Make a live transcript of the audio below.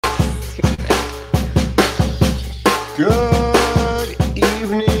Good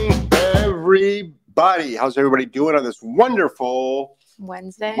evening, everybody. How's everybody doing on this wonderful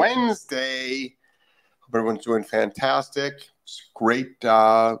Wednesday? Hope everyone's doing fantastic. It's a great,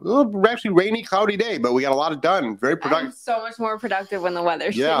 actually rainy, cloudy day, but we got a lot of done. Very I'm productive. so much more productive when the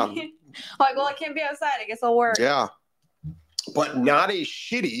weather's Yeah. shitty. Like, well, I can't be outside. I guess I'll work. Yeah. But not as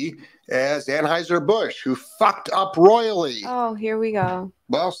shitty as Anheuser-Busch, who fucked up royally. Oh, here we go.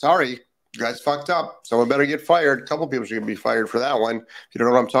 Well, sorry. You guys fucked up. Someone better get fired. A couple people should be fired for that one. If you don't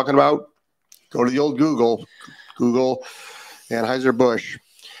know what I'm talking about, go to the old Google. Google Anheuser-Busch.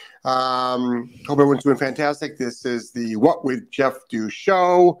 Hope everyone's doing fantastic. This is the What Would Jeff Do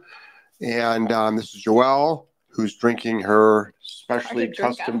show. And this is Joelle, who's drinking her specially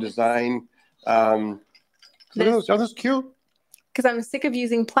custom design. Are those cute? Because I'm sick of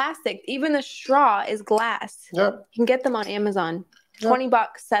using plastic. Even the straw is glass. Yep. You can get them on Amazon. Yep.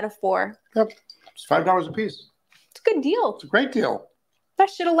 $20, set of 4. Yep. It's $5 a piece. It's a good deal. It's a great deal.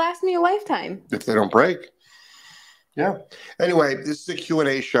 That shit'll last me a lifetime. If they don't break. Yeah. Anyway, this is a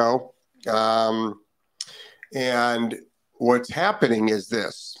Q&A show. And what's happening is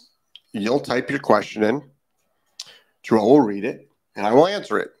this. You'll type your question in. Joel will read it, and I will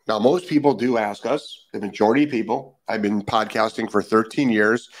answer it. Now, most people do ask us, the majority of people. I've been podcasting for 13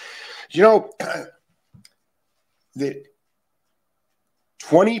 years. You know, that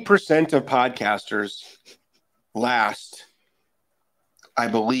 20% of podcasters last, I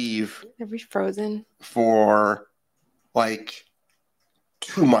believe, Are we frozen? for like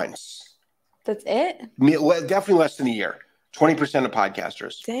 2 months. That's it? Definitely less than a year. 20% of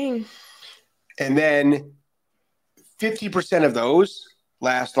podcasters. Dang. And then 50% of those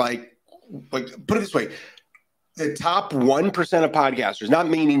last like put it this way. The top 1% of podcasters, not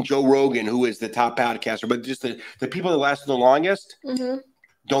meaning Joe Rogan, who is the top podcaster, but just the people that last the longest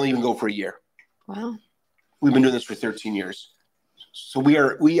don't even go for a year. Wow. We've been doing this for 13 years. So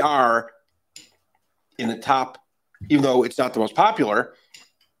we are in the top, even though it's not the most popular,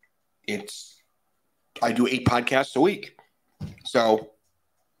 I do 8 podcasts a week. So,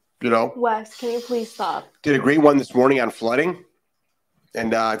 you know. Wes, can you please stop? Did a great one this morning on flooding.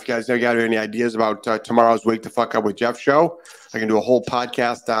 And if you guys got any ideas about tomorrow's Wake the Fuck Up with Jeff show, I can do a whole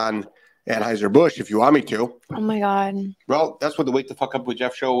podcast on Anheuser-Busch if you want me to. Oh, my God. Well, that's what the Wake the Fuck Up with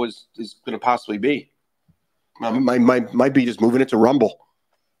Jeff show is going to possibly be. Might be just moving it to Rumble.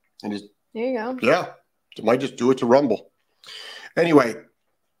 And just, there you go. Yeah. It might just do it to Rumble. Anyway,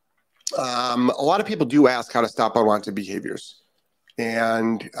 a lot of people do ask how to stop unwanted behaviors.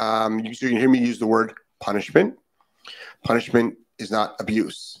 And you can hear me use the word punishment. Punishment is not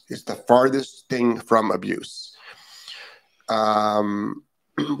abuse. It's the farthest thing from abuse.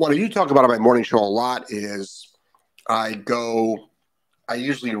 What I do talk about on my morning show a lot is I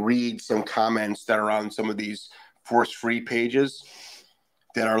usually read some comments that are on some of these force-free pages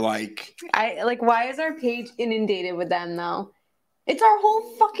that are like... why is our page inundated with them, though? It's our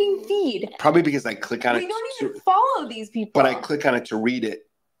whole fucking feed. Probably because I click on it. We don't even follow these people. But I click on it to read it.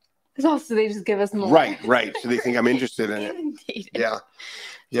 So they just give us more. Right. So they think I'm interested in it. Inundated.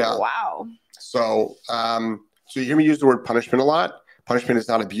 Yeah. Wow. So, so you hear me use the word punishment a lot. Punishment is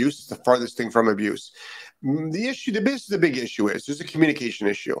not abuse. It's the farthest thing from abuse. The big issue is there's a communication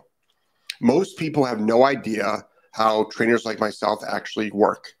issue. Most people have no idea how trainers like myself actually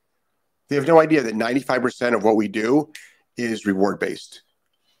work. They have no idea that 95% of what we do is reward-based.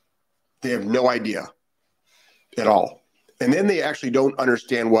 They have no idea at all. And then they actually don't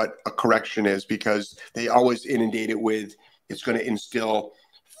understand what a correction is because they always inundate it with, it's going to instill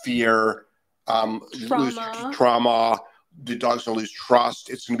fear, trauma. The dog's going to lose trust.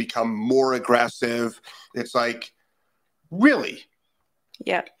 It's going to become more aggressive. It's like, really?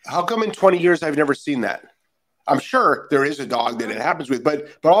 Yeah. How come in 20 years I've never seen that? I'm sure there is a dog that it happens with, but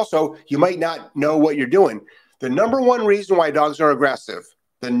also you might not know what you're doing. The number one reason why dogs are aggressive,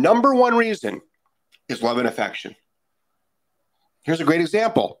 the number one reason is love and affection. Here's a great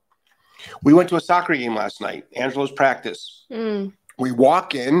example. We went to a soccer game last night, Angela's practice. We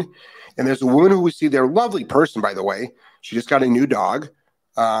walk in, and there's a woman who we see there, lovely person, by the way. She just got a new dog,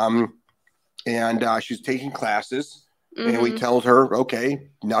 and she's taking classes. And we told her, okay,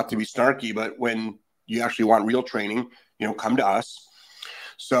 not to be snarky, but when you actually want real training, come to us.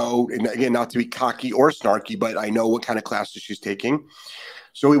 So, and again, not to be cocky or snarky, but I know what kind of classes she's taking.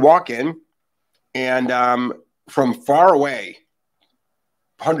 So we walk in, and from far away,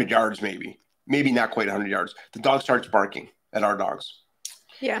 100 yards maybe not quite 100 yards, the dog starts barking at our dogs.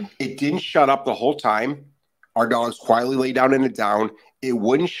 Yeah. It didn't shut up the whole time. Our dogs quietly lay down in it down. It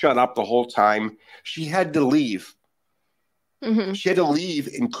wouldn't shut up the whole time. She had to leave. She had to leave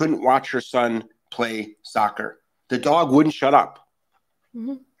and couldn't watch her son play soccer. The dog wouldn't shut up.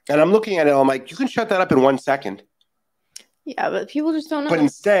 Mm-hmm. And I'm looking at it, I'm like, you can shut that up in 1 second. Yeah, but people just don't know. But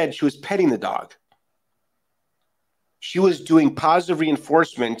instead, she was petting the dog. She was doing positive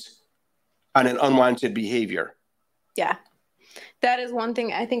reinforcement on an unwanted behavior. Yeah. That is one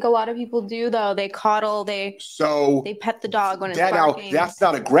thing I think a lot of people do, though. They coddle, they pet the dog when it's barking. That's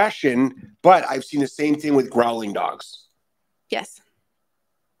not aggression, but I've seen the same thing with growling dogs. Yes.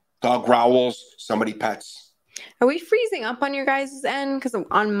 Dog growls, somebody pets. Are we freezing up on your guys' end? Because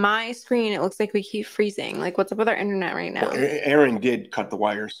on my screen, it looks like we keep freezing. Like, what's up with our internet right now? Well, Aaron did cut the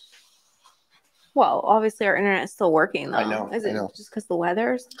wires. Well, obviously our internet is still working, though. I know. Is it just because the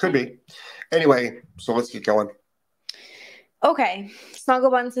weather? Could be. Anyway, so let's get going. Okay.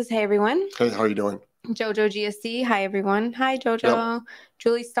 Snuggle Bun says, hey, everyone. Hey, how are you doing? Jojo GSC. Hi, everyone. Hi, Jojo. Yep.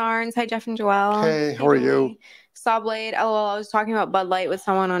 Julie Starnes. Hi, Jeff and Joelle. Hey, how are you? Sawblade. LOL. I was talking about Bud Light with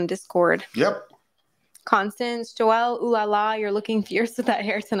someone on Discord. Yep. Constance. Joelle. Ooh la la. You're looking fierce with that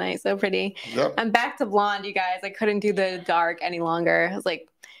hair tonight. So pretty. Yep. I'm back to blonde, you guys. I couldn't do the dark any longer. I was like,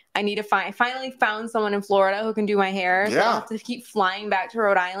 I need to find. I finally found someone in Florida who can do my hair. So I don't have to keep flying back to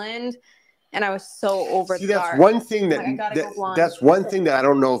Rhode Island. And I was so over the dark. That's one thing that's one thing that I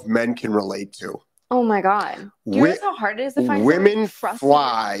don't know if men can relate to. Oh my God. Do you realize how hard it is to find women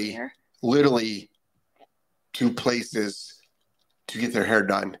fly literally to places to get their hair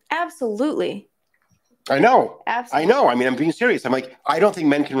done? Absolutely. I know. Absolutely. I know. I mean, I'm being serious. I'm like, I don't think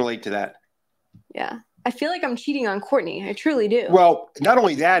men can relate to that. Yeah. I feel like I'm cheating on Courtney. I truly do. Well, not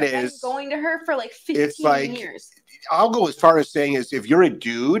only that is I'm going to her for like 15 years. I'll go as far as saying is if you're a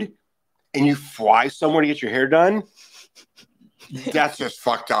dude and you fly somewhere to get your hair done, that's just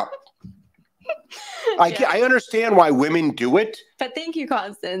fucked up. I understand why women do it. But thank you,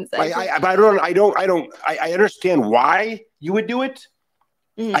 Constance. I understand why you would do it.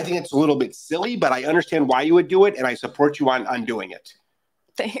 Mm. I think it's a little bit silly, but I understand why you would do it, and I support you on doing it.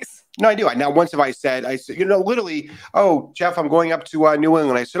 Thanks. No, I do. Now, once I said, literally, oh, Jeff, I'm going up to New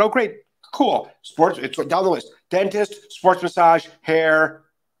England. I said, oh, great, cool. Sports, it's down the list. Dentist, sports massage, hair,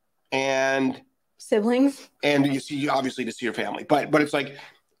 and siblings. And you see, obviously, to see your family. But it's like,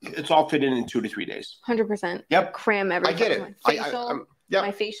 it's all fit in 2 to 3 days. 100%. Yep. Cram everything. I get it.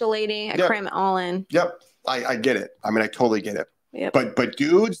 My facial lady, I cram it all in. Yep. I get it. I mean, I totally get it. Yep. But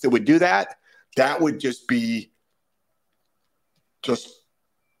dudes that would do that, that would just be that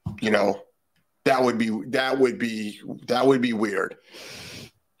would be weird.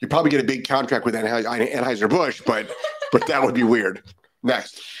 You probably get a big contract with Anheuser-Busch, but that would be weird.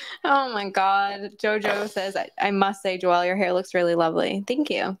 Next. Oh my God. Jojo says, I must say, Joelle, your hair looks really lovely. Thank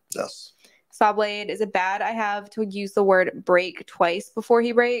you. Yes. Sawblade, is it bad I have to use the word break twice before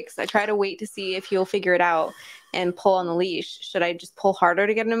he breaks? I try to wait to see if he'll figure it out and pull on the leash. Should I just pull harder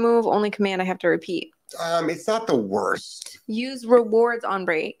to get him to move? Only command I have to repeat. It's not the worst. Use rewards on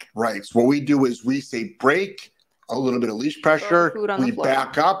break. Right. So what we do is we say break, a little bit of leash pressure, we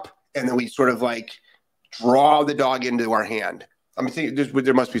back up, and then we sort of like draw the dog into our hand. I'm thinking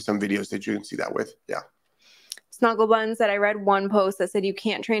there must be some videos that you can see that with. Yeah. Snuggle Bun said, I read one post that said you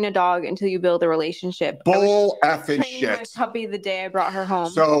can't train a dog until you build a relationship. Bull effing shit. My puppy the day I brought her home.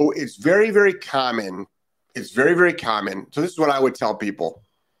 So it's very, very common. It's very, very common. So this is what I would tell people.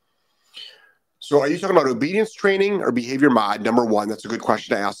 So are you talking about obedience training or behavior mod? Number one, that's a good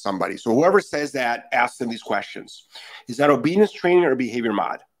question to ask somebody. So whoever says that, ask them these questions. Is that obedience training or behavior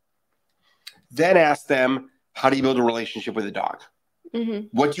mod? Then ask them, how do you build a relationship with a dog?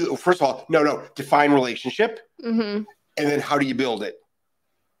 Mm-hmm. First of all, define relationship. Mm-hmm. And then how do you build it?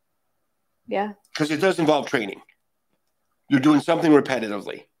 Yeah. Because it does involve training. You're doing something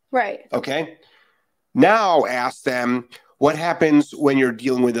repetitively. Right. Okay. Now ask them, what happens when you're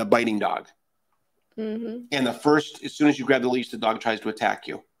dealing with a biting dog? Mm-hmm. And as soon as you grab the leash, the dog tries to attack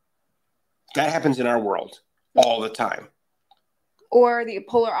you. That happens in our world all the time. Or the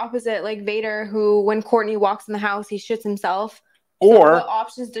polar opposite, like Vader, who when Courtney walks in the house, he shits himself. Or so what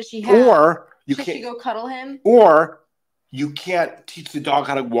options does she have? Or should she go cuddle him? Or you can't teach the dog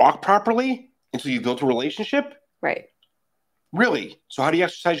how to walk properly until you built a relationship? Right. Really? So how do you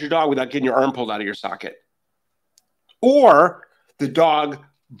exercise your dog without getting your arm pulled out of your socket? Or the dog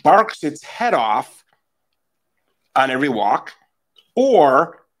barks its head off on every walk,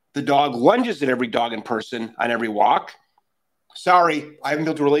 or the dog lunges at every dog in person on every walk. Sorry, I haven't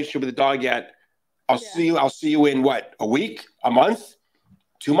built a relationship with the dog yet. I'll see you in what? A week? A month?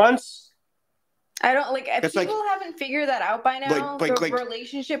 2 months? I don't if people haven't figured that out by now, the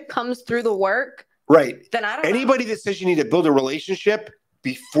relationship comes through the work. Right. Then I don't Anybody that says you need to build a relationship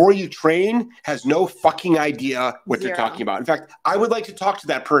before you train has no fucking idea what they're talking about. In fact, I would like to talk to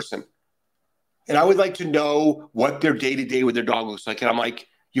that person. And I would like to know what their day-to-day with their dog looks like. And I'm like,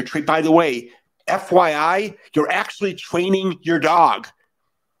 by the way, FYI, you're actually training your dog.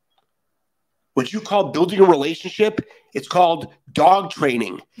 What you call building a relationship, it's called dog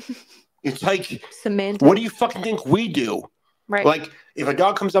training. It's like, semantics. What do you fucking think we do? Right. Like, if a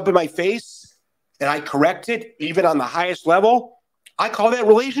dog comes up in my face and I correct it, even on the highest level, I call that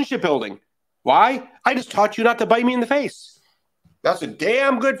relationship building. Why? I just taught you not to bite me in the face. That's a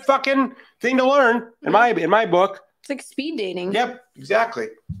damn good fucking thing to learn in my book. It's like speed dating. Yep, exactly.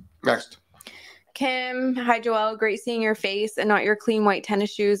 Next. Kim, hi Joelle, great seeing your face and not your clean white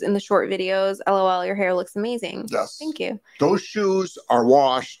tennis shoes in the short videos. LOL, your hair looks amazing. Yes. Thank you. Those shoes are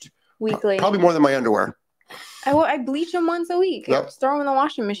washed weekly. Probably more than my underwear. I bleach them once a week. Yep. Just throw them in the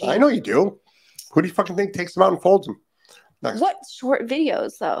washing machine. I know you do. Who do you fucking think takes them out and folds them? Next. What short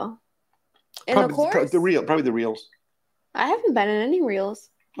videos though? In the course? Probably the reels. I haven't been in any reels.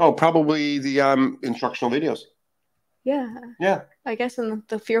 Oh, probably the instructional videos. Yeah. Yeah. I guess in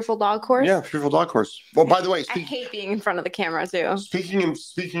the Fearful Dog course. Yeah, Fearful Dog course. Well, by the way, I hate being in front of the camera too.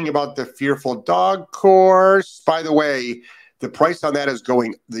 Speaking about the Fearful Dog course, by the way, the price on that is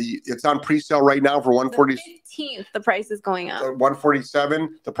going. It's on pre-sale right now for $140. The 15th, the price is going up. $147.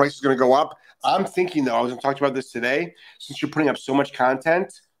 The price is going to go up. I'm thinking though, I was going to talk about this today. Since you're putting up so much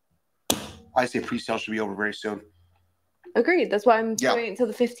content, I say pre-sale should be over very soon. Agreed. That's why I'm doing it until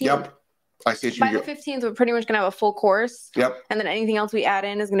the 15th. Yep. I say by the 15th, we're pretty much going to have a full course. Yep. And then anything else we add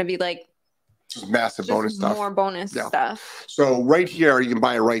in is going to be like just massive bonus stuff. More bonus stuff. So right here, you can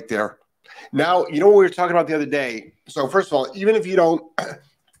buy it right there. Now, you know what we were talking about the other day? So first of all, even if you don't...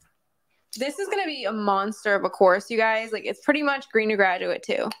 This is going to be a monster of a course, you guys. Like, it's pretty much Green to Graduate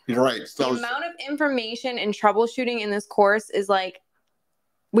too. You're right. So the amount of information and troubleshooting in this course is like,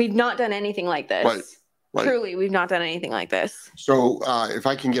 we've not done anything like this. Right. Right. Truly, we've not done anything like this. So if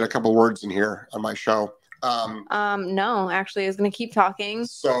I can get a couple words in here on my show. No, actually, I was going to keep talking.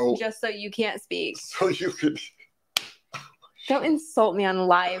 So just so you can't speak. So you could. Don't insult me on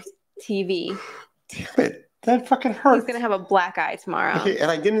live TV. Damn it. That fucking hurts. He's going to have a black eye tomorrow. Okay, and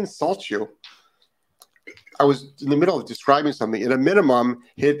I didn't insult you. I was in the middle of describing something. At a minimum,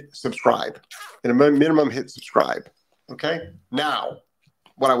 hit subscribe. At a minimum, hit subscribe. Okay? Now,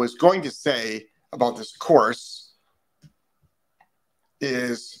 what I was going to say about this course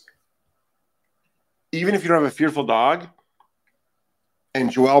is even if you don't have a fearful dog, and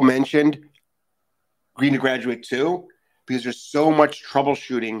Joelle mentioned Green to Graduate too, because there's so much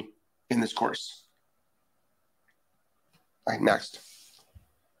troubleshooting in this course. All right, next.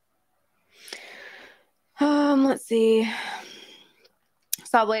 Let's see.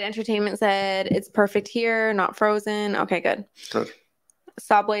 Sawblade Entertainment said it's perfect here, not frozen. Okay, good. Good.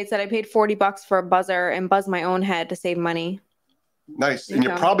 Sawblade said I paid $40 for a buzzer and buzzed my own head to save money. Nice. And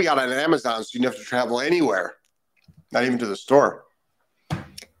you're probably out on Amazon, so you don't have to travel anywhere. Not even to the store.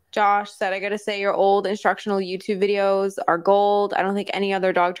 Josh said, I got to say your old instructional YouTube videos are gold. I don't think any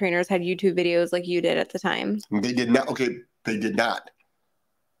other dog trainers had YouTube videos like you did at the time. They did not. Okay, they did not.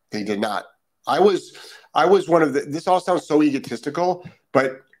 They did not. I was one of the, this all sounds so egotistical,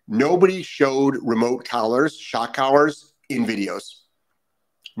 but nobody showed remote collars, shock collars in videos.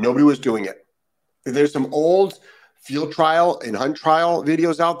 Nobody was doing it. There's some old field trial and hunt trial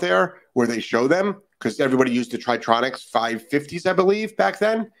videos out there where they show them because everybody used the Tritronics 550s, I believe, back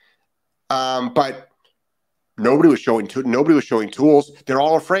then. But nobody was showing tools. They're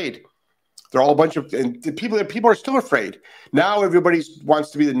all afraid. They're all a bunch of, and the people are still afraid. Now everybody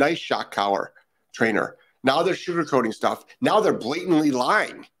wants to be the nice shock collar trainer. Now they're sugarcoating stuff. Now they're blatantly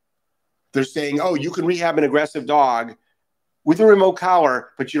lying. They're saying, oh, you can rehab an aggressive dog with a remote collar,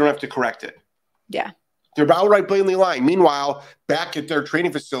 but you don't have to correct it. Yeah. They're outright blatantly lying. Meanwhile, back at their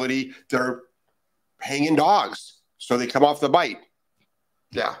training facility, they're hanging dogs. So they come off the bite.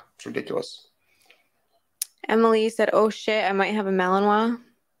 Yeah, it's ridiculous. Emily said, oh shit, I might have a Malinois.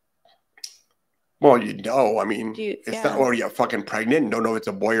 Well, I mean, it's not, or you're fucking pregnant and don't know if it's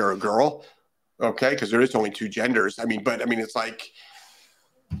a boy or a girl. Okay, because there is only two genders. It's like,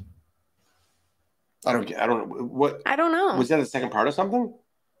 I don't know. What? I don't know. Was that the second part of something?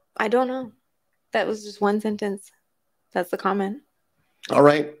 I don't know. That was just one sentence. That's the comment. All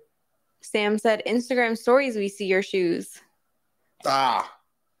right. Sam said, Instagram stories, we see your shoes. Ah.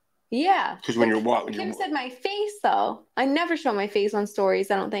 Yeah. Because when you're walking. Kim said my face, though. I never show my face on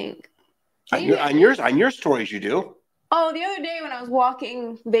stories, I don't think. On your stories, you do. Oh, the other day when I was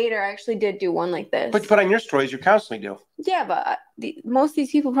walking Vader, I actually did do one like this. But on your stories, you constantly do. Yeah, but most of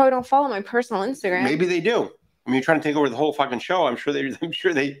these people probably don't follow my personal Instagram. Maybe they do. I mean, you're trying to take over the whole fucking show. I'm sure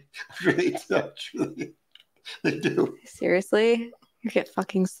they do. Seriously? You get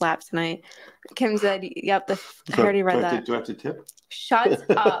fucking slapped tonight. Kim said, yep, I already read that. Do I have to tip? Shut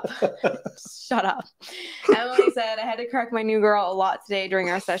up. Shut up. Emily said, I had to correct my new girl a lot today during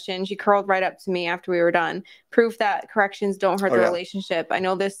our session. She curled right up to me after we were done. Proof that corrections don't hurt the relationship. I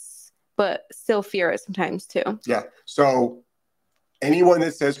know this, but still fear it sometimes too. Yeah. So anyone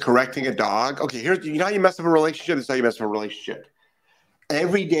that says correcting a dog, okay, here's, you know how you mess up a relationship? This is how you mess up a relationship.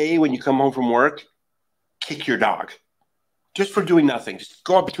 Every day when you come home from work, kick your dog. Just for doing nothing. Just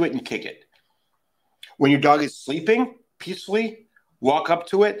go up to it and kick it. When your dog is sleeping peacefully, walk up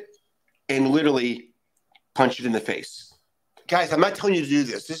to it and literally punch it in the face. Guys, I'm not telling you to do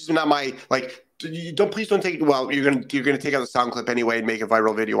this. This is not my, like, please don't take it. Well, you're gonna take out the sound clip anyway and make a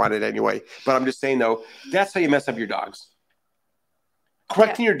viral video on it anyway. But I'm just saying though, that's how you mess up your dogs.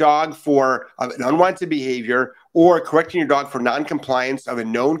 Correcting your dog for an unwanted behavior or correcting your dog for non-compliance of a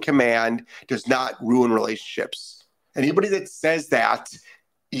known command does not ruin relationships. Anybody that says that,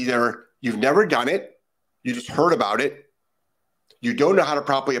 either you've never done it, you just heard about it, you don't know how to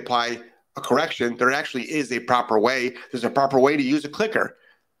properly apply a correction. There actually is a proper way. There's a proper way to use a clicker.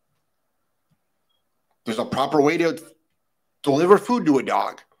 There's a proper way to deliver food to a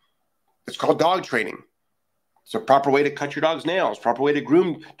dog. It's called dog training. It's a proper way to cut your dog's nails, proper way to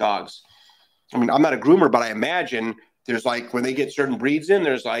groom dogs. I mean, I'm not a groomer, but I imagine there's like, when they get certain breeds in,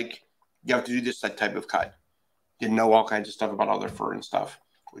 there's like, you have to do this type of cut. You know all kinds of stuff about other fur and stuff,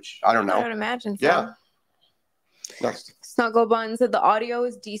 which I don't know. I would imagine so. Yeah. Next. Snuggle Bun said the audio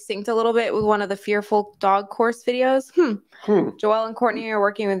is desynced a little bit with one of the Fearful Dog course videos. Joelle and Courtney are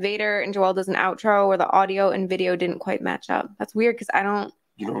working with Vader, and Joelle does an outro where the audio and video didn't quite match up. That's weird because I don't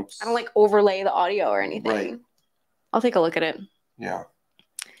like overlay the audio or anything. Right. I'll take a look at it. Yeah.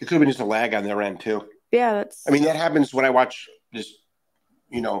 It could have been just a lag on their end too. Yeah, I mean, that happens when I watch just,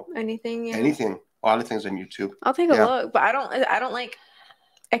 anything. Yeah. Anything. A lot of things on YouTube. I'll take a look, but I don't like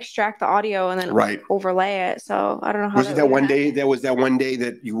extract the audio and then overlay it. So I don't know how. Was it that one day? That was that one day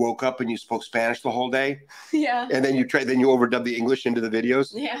that you woke up and you spoke Spanish the whole day. Yeah. And then you overdubbed the English into the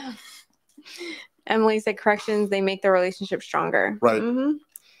videos. Yeah. Emily said corrections, they make the relationship stronger. Right.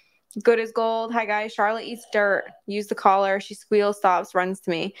 Mm-hmm. Good as gold. Hi guys. Charlotte eats dirt. Use the collar. She squeals, stops, runs to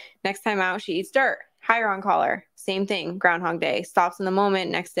me. Next time out, she eats dirt. Higher on collar. Same thing. Groundhog Day. Stops in the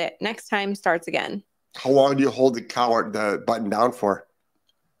moment. Next time starts again. How long do you hold the button down for?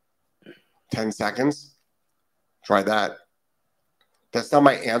 10 seconds? Try that. That's not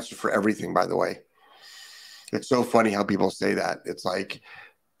my answer for everything, by the way. It's so funny how people say that. It's like,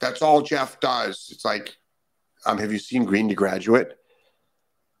 that's all Jeff does. It's like, have you seen Green to Graduate?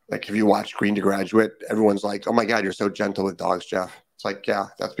 Like, have you watched Green to Graduate? Everyone's like, oh my God, you're so gentle with dogs, Jeff. It's like, yeah,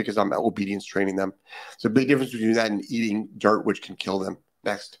 that's because I'm obedience training them. It's a big difference between that and eating dirt, which can kill them.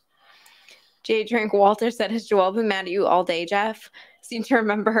 Next. Jay Drink Walter said, has Joelle been mad at you all day, Jeff? Seem to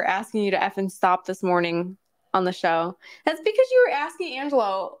remember her asking you to effing stop this morning on the show. That's because you were asking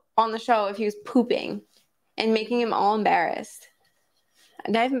Angelo on the show if he was pooping and making him all embarrassed.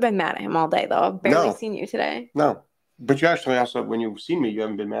 And I haven't been mad at him all day, though. I've barely seen you today. No. But you actually also, when you've seen me, you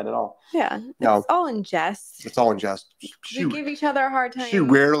haven't been mad at all. Yeah. No. It's all in jest. It's all in jest. We give each other a hard time. She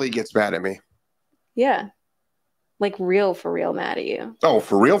rarely gets mad at me. Yeah. Like real for real mad at you. Oh,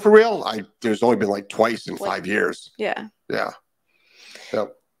 for real? For real? There's only been like twice in 5 years. Yeah. Yeah.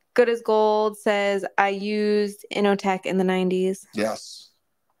 Yep. Good as Gold says, I used Inotech in the 90s. Yes.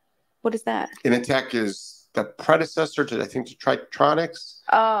 What is that? Inotech is the predecessor to, I think, to Tritronics.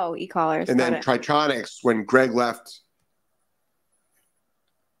 Oh, e-collars. And then Tritronics, when Greg left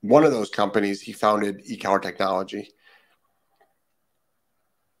one of those companies, he founded e-collar technology.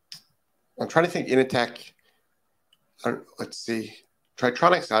 I'm trying to think Inotech. Let's see.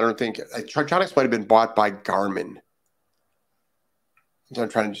 Tritronics, I don't think. Tritronics might have been bought by Garmin. So I'm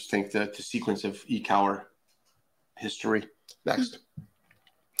trying to just think the sequence of e-collar history. Next.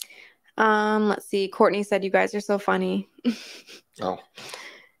 Let's see. Courtney said, you guys are so funny. Oh.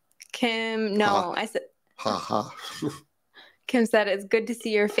 Kim, no. I said. Ha ha. Kim said, it's good to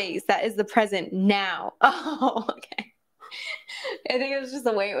see your face. That is the present now. Oh, okay. I think it was just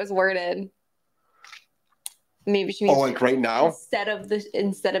the way it was worded. Maybe she means like right now? Instead of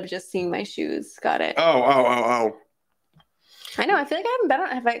just seeing my shoes. Got it. Oh. I know. I feel like I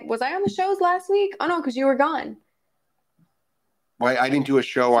haven't been on. Was I on the shows last week? Oh, no, because you were gone. Well, I didn't do a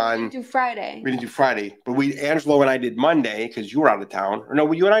show on. We didn't do Friday. We didn't do Friday. But Angelo and I did Monday because you were out of town. Or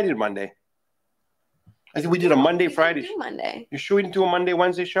no, you and I did Monday. I think we did a Monday, Friday. Do Monday. You sure we didn't do a Monday,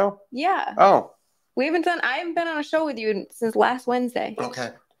 Wednesday show? Yeah. Oh. I haven't been on a show with you since last Wednesday.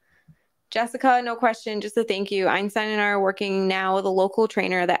 Okay. Jessica, no question, just a thank you. Einstein and I are working now with a local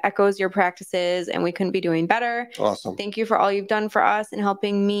trainer that echoes your practices, and we couldn't be doing better. Awesome. Thank you for all you've done for us and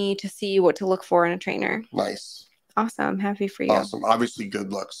helping me to see what to look for in a trainer. Nice. Awesome. Happy for you. Awesome. Obviously,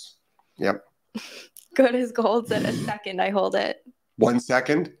 good looks. Yep. Good as gold. Said a second. I hold it. 1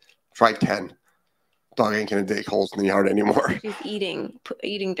 second. Try 10. Dog ain't gonna dig holes in the yard anymore. She's eating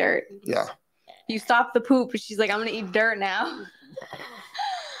dirt. Yeah. You stop the poop. She's like, I'm gonna eat dirt now.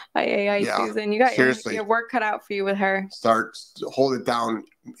 Yeah. Susan, you got your work cut out for you with her. Hold it down.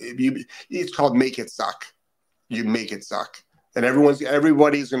 It's called make it suck. You make it suck, and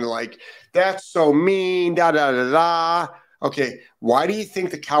everybody's gonna like, that's so mean. Da da da da. Okay, why do you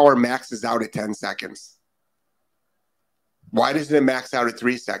think the collar maxes out at 10 seconds? Why doesn't it max out at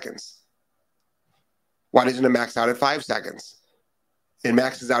 3 seconds? Why doesn't it max out at 5 seconds? It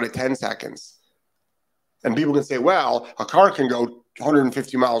maxes out at 10 seconds. And people can say, well, a car can go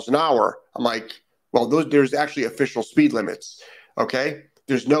 150 miles an hour. I'm like, well, there's actually official speed limits. Okay.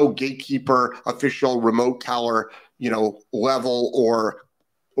 There's no gatekeeper, official remote collar, level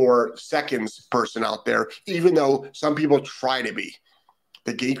or seconds person out there, even though some people try to be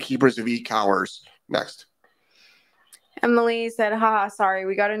the gatekeepers of e-collars. Next. Emily said, haha, sorry,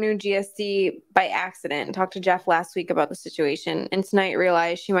 we got a new GSD by accident and talked to Jeff last week about the situation. And tonight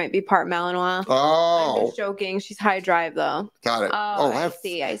realized she might be part Malinois. Oh. I'm just joking. She's high drive, though. Got it.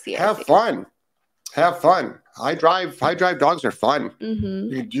 I see. Have fun. Have fun. High drive dogs are fun.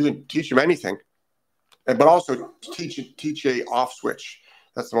 Mm-hmm. You can teach them anything. But also teach a off switch.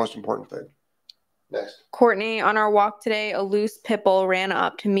 That's the most important thing. Next. Courtney, on our walk today, a loose pit bull ran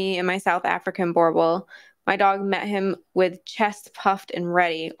up to me and my South African Boerboel. My dog met him with chest puffed and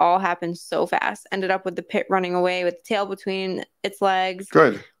ready. All happened so fast. Ended up with the pit running away with the tail between its legs.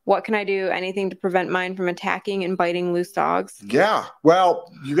 Good. What can I do? Anything to prevent mine from attacking and biting loose dogs? Yeah.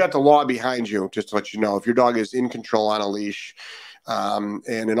 Well, you got the law behind you, just to let you know. If your dog is in control on a leash and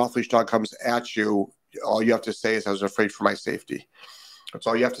an off-leash dog comes at you, all you have to say is, I was afraid for my safety. That's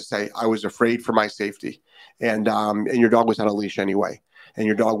all you have to say. I was afraid for my safety. And your dog was on a leash anyway. And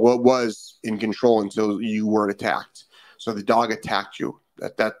your dog was in control until you were attacked. So the dog attacked you.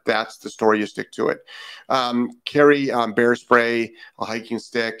 That's the story. You stick to it. Carry bear spray, a hiking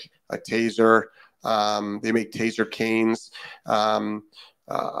stick, a taser. They make taser canes. I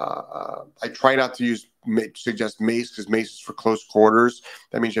try not to suggest mace because mace is for close quarters.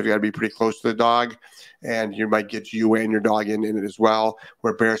 That means you've got to be pretty close to the dog, and you might get you and your dog in it as well.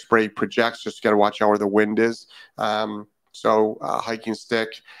 Where bear spray projects, just got to watch out where the wind is. So hiking stick,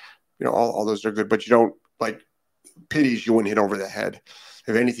 all those are good, but you don't like pitties. You wouldn't hit over the head.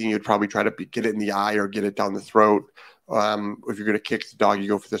 If anything, you'd probably try to get it in the eye or get it down the throat. If you're going to kick the dog, you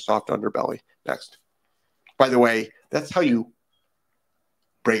go for the soft underbelly. Next. By the way, that's how you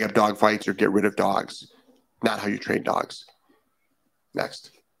break up dog fights or get rid of dogs, not how you train dogs.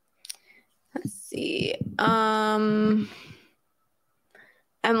 Next. Let's see. Emily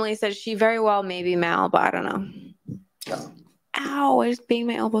said she very well may be Mal, but I don't know. No. Ow, I just banged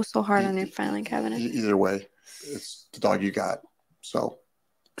my elbow so hard on your filing cabinet. Either way, it's the dog you got. So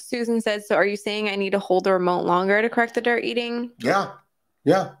Susan said, so are you saying I need to hold the remote longer to correct the dirt eating? Yeah.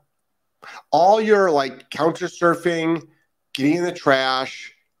 All your counter surfing, getting in the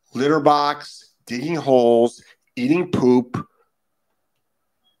trash, litter box, digging holes, eating poop.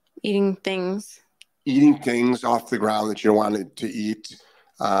 Eating things off the ground that you don't want it to eat.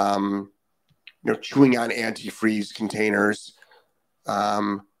 Chewing on antifreeze containers.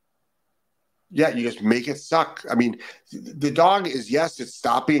 You just make it suck. I mean, the dog is, yes, it's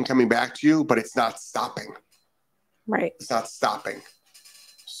stopping and coming back to you, but it's not stopping. Right. It's not stopping.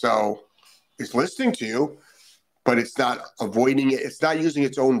 So it's listening to you, but it's not avoiding it. It's not using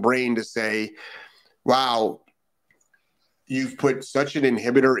its own brain to say, wow, you've put such an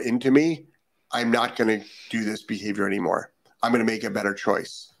inhibitor into me. I'm not going to do this behavior anymore. I'm going to make a better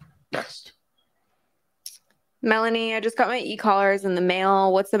choice. Next. Melanie, I just got my e-collars in the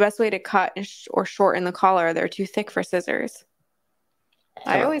mail. What's the best way to cut or shorten the collar? They're too thick for scissors.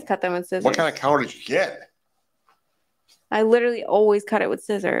 I always cut them with scissors. What kind of collar did you get? I literally always cut it with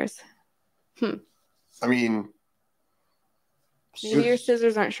scissors. I mean, maybe your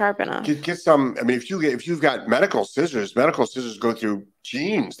scissors aren't sharp enough. Get some. I mean, if you've got medical scissors go through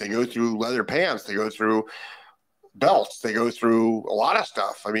jeans. They go through leather pants. They go through belts. They go through a lot of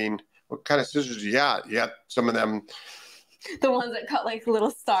stuff. I mean, what kind of scissors do you got? You got some of them. The ones that cut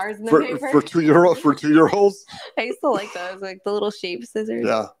little stars in the paper. For 2-year-olds? I used to like those, the little shape scissors.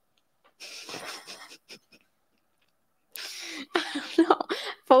 Yeah. I don't know.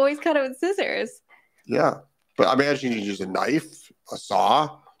 I've always cut it with scissors. Yeah. But I imagine you use a knife, a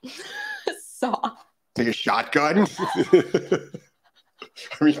saw. soft. Take a shotgun.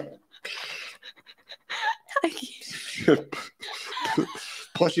 I mean,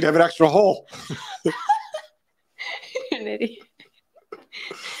 plus you'd have an extra hole. You're an idiot.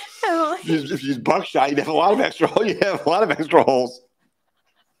 If you use buckshot, you'd have a lot of extra holes. You have a lot of extra holes.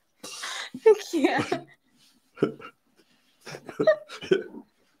 Yeah.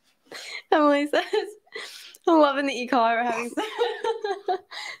 Emily says, I'm loving the e-collar. We're having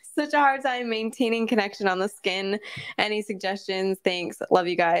such a hard time maintaining connection on the skin. Any suggestions? Thanks. Love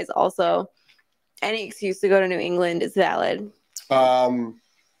you guys. Also, any excuse to go to New England is valid.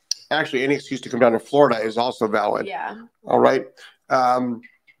 Actually, any excuse to come down to Florida is also valid. Yeah. All right.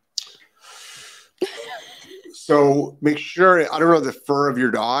 So make sure, I don't know the fur of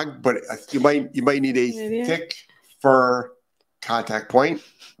your dog, but you might need a thick fur contact point.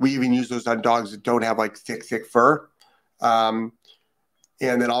 We even use those on dogs that don't have like thick fur. And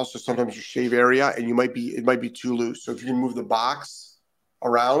then also sometimes your shave area, and it might be too loose. So if you can move the box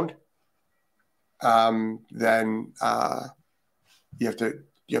around, then you have to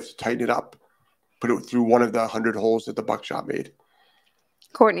tighten it up. Put it through one of the 100 holes that the buckshot made.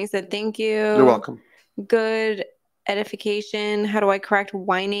 Courtney said, thank you. You're welcome. Good edification. How do I correct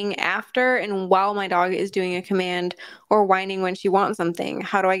whining after and while my dog is doing a command, or whining when she wants something?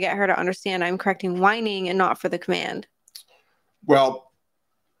 How do I get her to understand I'm correcting whining and not for the command? Well,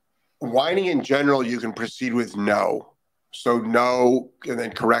 whining in general, you can proceed with no. So no, and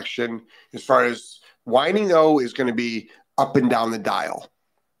then correction. As far as whining, though, is going to be up and down the dial.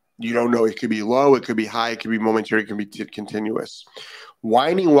 You don't know. It could be low. It could be high. It could be momentary. It can be continuous.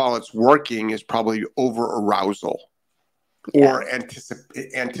 Whining while it's working is probably over arousal or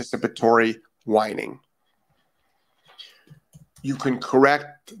anticipatory whining. You can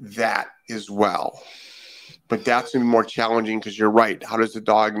correct that as well, but that's going to be more challenging because you're right. How does the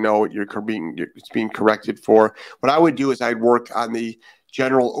dog know what it's being corrected for? What I would do is I'd work on the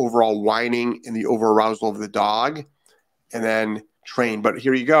general overall whining and the over arousal of the dog, and then train. But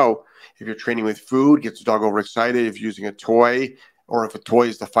here you go. If you're training with food, gets the dog overexcited. If you're using a toy, or if a toy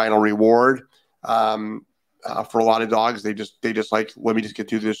is the final reward, for a lot of dogs, they just like, let me just get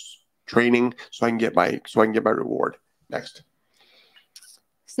through this training so I can get my reward. Next.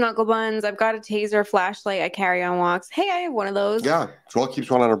 Snuggle Buns, I've got a taser flashlight I carry on walks. Hey, I have one of those. Yeah, Joel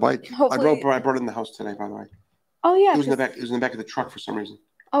keeps one on her bike. Hopefully. I brought it in the house today, by the way. Oh yeah. It was in the back. It was in the back of the truck for some reason.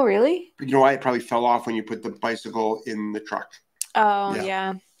 Oh really? But you know why? It probably fell off when you put the bicycle in the truck. Oh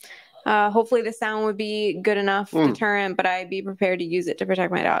yeah. Hopefully the sound would be good enough deterrent, but I'd be prepared to use it to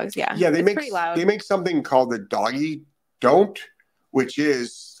protect my dogs. Yeah. Yeah, pretty loud. They make something called the doggy don't, which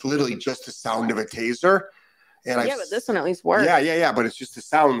is literally just the sound of a taser. And but this one at least works. Yeah. But it's just the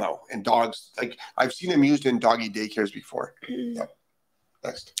sound though. And dogs, like I've seen them used in doggy daycares before. Yeah.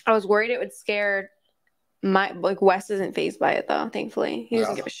 Next. I was worried it would scare Wes isn't fazed by it though, thankfully. He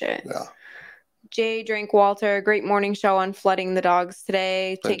doesn't give a shit. Yeah. Jay Walter, great morning show on flooding the dogs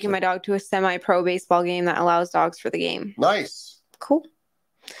today. Taking my dog to a semi-pro baseball game that allows dogs for the game. Nice. Cool.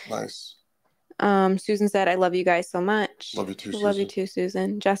 Nice. Susan said, I love you guys so much. Love you too, Susan. Love you too,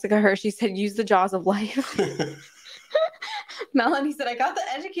 Susan. Jessica Hershey said, use the jaws of life. Melanie said, I got the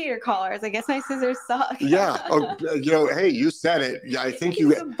educator collars. I guess my scissors suck. Yeah. Oh, hey, you said it. Yeah, I think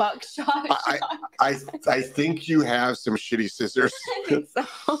you. A buckshot. I think you have some shitty scissors. I think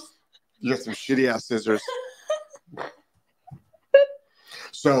so. You have some shitty ass scissors.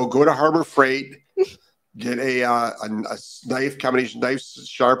 So go to Harbor Freight, get a knife combination, knife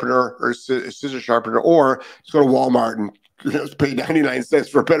sharpener or scissor sharpener, or just go to Walmart and pay 99 cents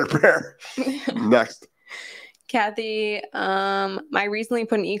for a better pair. Next. Kathy, I recently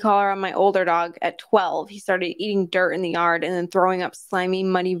put an e-collar on my older dog at 12. He started eating dirt in the yard and then throwing up slimy,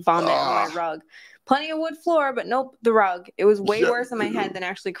 muddy vomit on my rug. Plenty of wood floor, but nope, the rug. It was way worse in my head than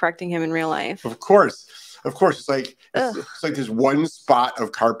actually correcting him in real life. Of course. It's like this one spot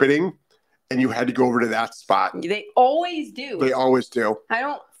of carpeting, and you had to go over to that spot. They always do. They always do. I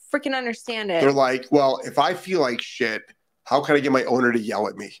don't freaking understand it. They're like, well, if I feel like shit, how can I get my owner to yell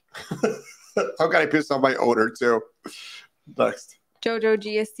at me? How can I piss off my owner too? Next. Jojo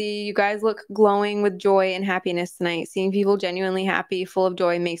GSC, you guys look glowing with joy and happiness tonight. Seeing people genuinely happy, full of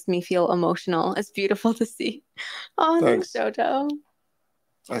joy makes me feel emotional. It's beautiful to see. Oh, thanks, Jojo.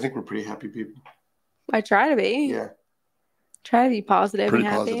 I think we're pretty happy people. I try to be. Yeah. Try to be positive pretty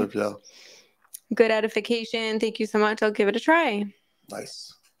and happy. Positive, yeah. Good edification. Thank you so much. I'll give it a try.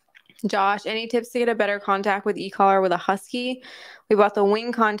 Nice. Josh, any tips to get a better contact with e-collar with a husky? We bought the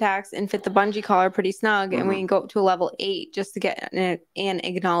wing contacts and fit the bungee collar pretty snug, and we can go up to a level 8 just to get an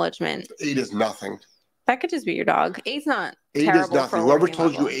acknowledgement. 8 is nothing. That could just be your dog. 8's not 8 terrible is nothing. for Whoever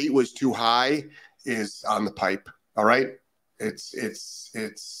told level. you 8 was too high is on the pipe. All right. It's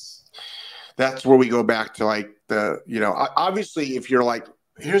that's where we go back to like the, you know, obviously if you're like,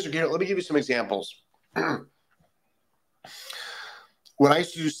 let me give you some examples. When I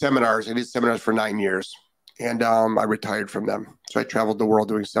used to do seminars, I did seminars for 9 years and I retired from them. So I traveled the world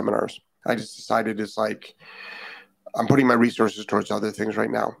doing seminars. I just decided it's like, I'm putting my resources towards other things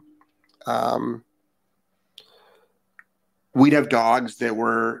right now. We'd have dogs that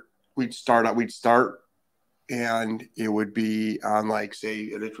we'd start and it would be on like,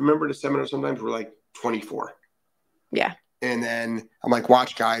 say, remember the seminar sometimes we're like 24. Yeah. And then I'm like,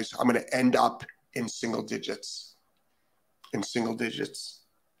 watch guys, I'm going to end up in single digits.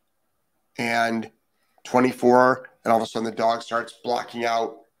 And 24, and all of a sudden the dog starts blocking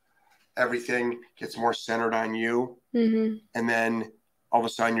out everything, gets more centered on you. Mm-hmm. And then all of a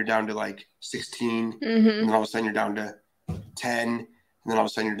sudden you're down to like 16. Mm-hmm. And then all of a sudden you're down to 10. And then all of a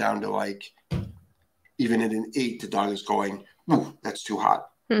sudden you're down to like, even at an 8, the dog is going, ooh, that's too hot.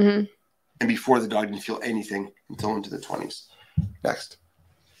 Mm-hmm. And before the dog didn't feel anything until into the 20s. Next.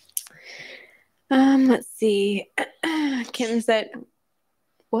 Let's see. Kim said,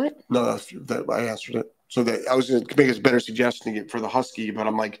 what? No, that I answered it. So that I was going to make a better suggestion for the husky, but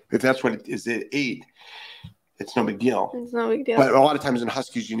I'm like, if that's what it is at 8, it's no big deal. It's no big deal. But a lot of times in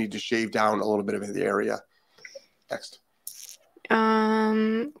huskies, you need to shave down a little bit of the area. Next.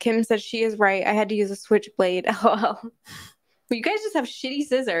 Kim said she is right. I had to use a switchblade. LOL. But you guys just have shitty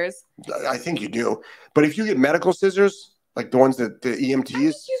scissors. I think you do. But if you get medical scissors, like the ones that the EMTs. I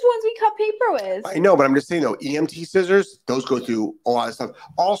just use ones we cut paper with. I know, but I'm just saying though, EMT scissors, those go through a lot of stuff.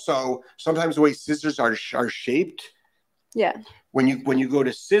 Also, sometimes the way scissors are shaped. Yeah. When you go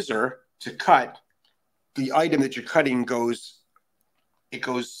to scissor to cut, the item that you're cutting it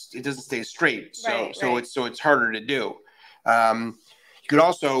doesn't stay straight. So it's harder to do. You could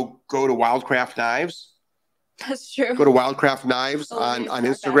also go to Wildcraft Knives. That's true. Go to Wildcraft Knives on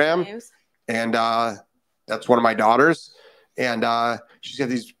Instagram. Knives. And that's one of my daughters. And she's got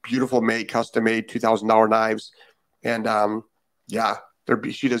these beautiful custom made $2,000 knives. And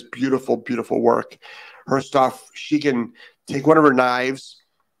she does beautiful, beautiful work. Her stuff, she can take one of her knives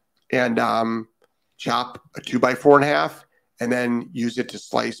and chop a 2x4 in half and then use it to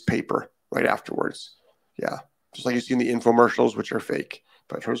slice paper right afterwards. Yeah. Just like you see in the infomercials, which are fake,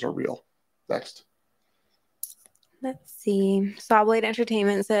 but hers are real. Next. Let's see. Sawblade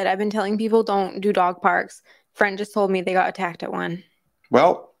Entertainment said, I've been telling people don't do dog parks. Friend just told me they got attacked at one.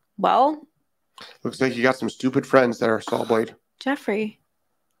 Well. Looks like you got some stupid friends there, Sawblade. Jeffrey.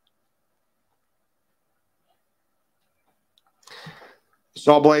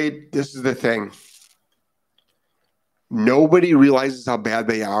 Sawblade, this is the thing. Nobody realizes how bad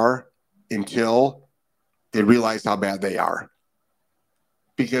they are until they realize how bad they are.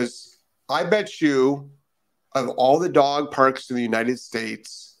 Because I bet you, of all the dog parks in the United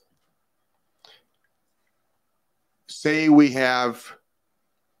States, say we have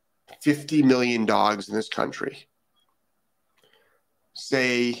 50 million dogs in this country.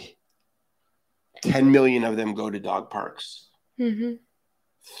 Say 10 million of them go to dog parks 3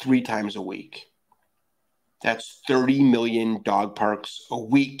 times a week. That's 30 million dog parks a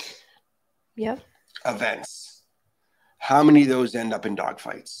week. Yep. Events. How many of those end up in dog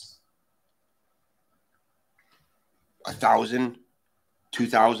fights? 1,000,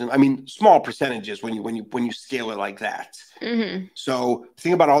 2,000. I mean, small percentages when you scale it like that. Mm-hmm. So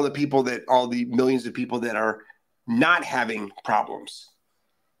think about all the millions of people that are not having problems.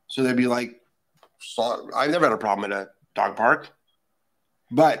 So they'd be like, I've never had a problem at a dog park.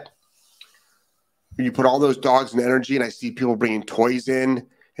 But when you put all those dogs and energy, and I see people bringing toys in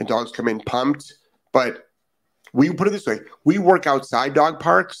and dogs come in pumped. But we put it this way. We work outside dog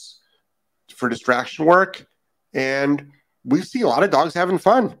parks for distraction work. And we see a lot of dogs having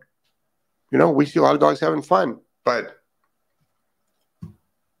fun. But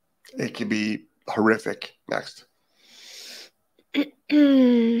it can be horrific. Next.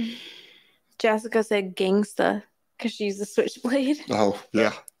 Jessica said gangsta because she used a switchblade. Oh,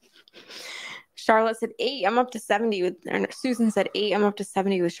 yeah. Charlotte said 8. I'm up to 70 Susan said 8. I'm up to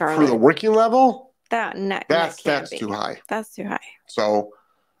 70 with Charlotte. For the working level? That's too high. That's too high. So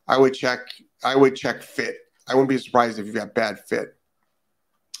I would check fit. I wouldn't be surprised if you've got bad fit.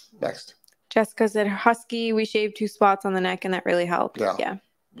 Next. Jessica said, husky, we shaved 2 spots on the neck, and that really helped. Yeah.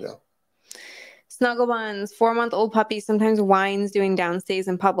 Snuggle Buns, 4-month-old puppy sometimes whines doing downstays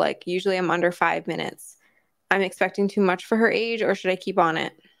in public. Usually I'm under 5 minutes. I'm expecting too much for her age, or should I keep on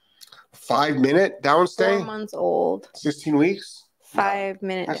it? 5-minute downstay? 4 months old. 16 weeks?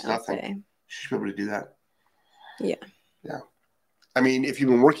 5-minute downstay. Nothing. should be able to do that. Yeah. Yeah. I mean, if you've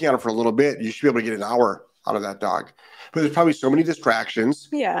been working on it for a little bit, you should be able to get an hour out of that dog. But there's probably so many distractions.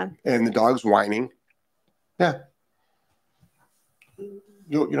 Yeah. And the dog's whining. Yeah.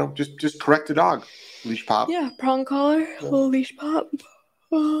 You know, just correct the dog. Leash pop. Yeah, prong collar, little leash pop.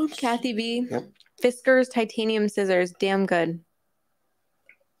 Kathy B. Yep. Fiskars titanium scissors, damn good.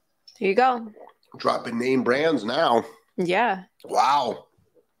 There you go. Dropping name brands now. Yeah. Wow.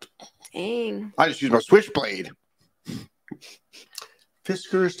 Dang. I just used my switchblade.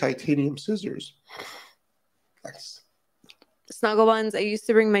 Fiskars titanium scissors. Nice. Snuggle Buns. I used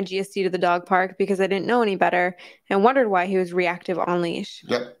to bring my GSD to the dog park because I didn't know any better and wondered why he was reactive on leash.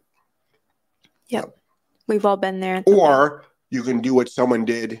 Yep. We've all been there. Or you can do what someone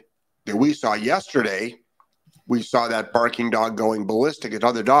did that we saw yesterday. We saw that barking dog going ballistic at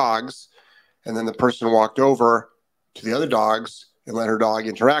other dogs, and then the person walked over to the other dogs and let her dog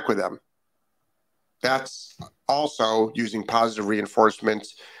interact with them. That's also using positive reinforcement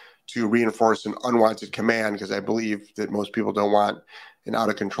to reinforce an unwanted command, because I believe that most people don't want an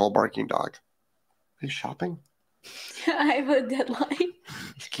out-of-control barking dog. Are you shopping? I have a deadline.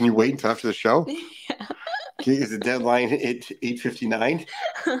 Can you wait until after the show? Yeah. Is the deadline at 8:59?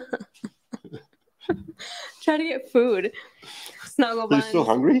 Try to get food. Snuggle Buns. Are you still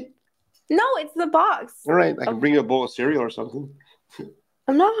hungry? No, it's the box. All right, I can bring you a bowl of cereal or something.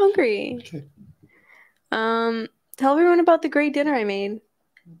 I'm not hungry. Okay. Tell everyone about the great dinner I made.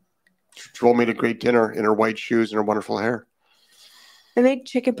 Joel made a great dinner in her white shoes and her wonderful hair. I made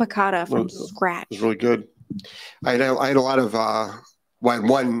chicken piccata from scratch. It was really good. I had a lot of I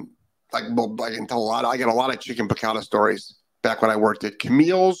can tell a lot. I got a lot of chicken piccata stories back when I worked at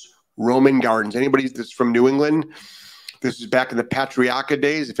Camille's Roman Gardens. Anybody that's from New England, this is back in the Patriarca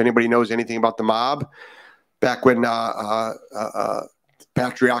days. If anybody knows anything about the mob, back when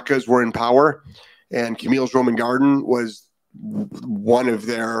Patriarchas were in power, and Camille's Roman Garden was one of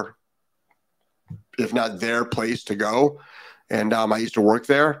their, if not their place to go. And I used to work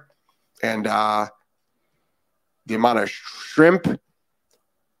there, and the amount of shrimp,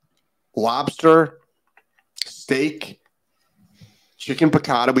 lobster, steak, chicken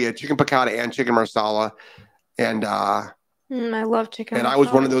piccata. We had chicken piccata and chicken marsala. And I love chicken and marsala. I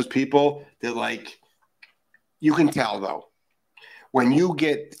was one of those people that, like, you can tell, though, when you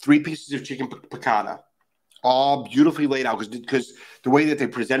get 3 pieces of chicken piccata, all beautifully laid out, because the way that they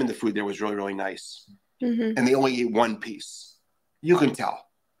presented the food there was really, really nice. Mm-hmm. And they only ate 1 piece. You can tell.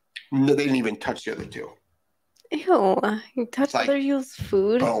 No, they didn't even touch the other 2. Ew. You touched other people's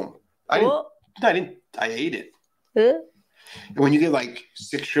food? Boom. I didn't. I ate it. And when you get like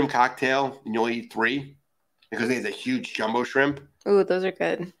 6 shrimp cocktail and you only eat 3, because they had the huge jumbo shrimp. Ooh, those are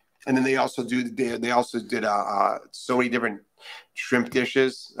good. And then they also did so many different shrimp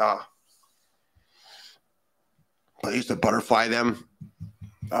dishes. I used to butterfly them.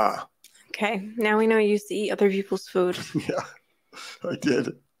 Okay, now we know you used to eat other people's food. Yeah, I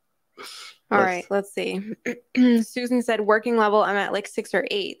did. All right, let's see. Susan said working level, I'm at like 6 or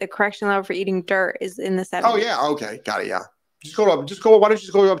 8. The correction level for eating dirt is in the 70s. Oh, yeah. Okay. Got it. Yeah. Why don't you just go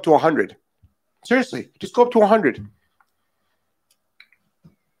up to 100? Seriously, just go up to 100.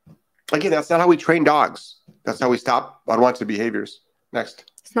 Again, that's not how we train dogs. That's how we stop unwanted behaviors.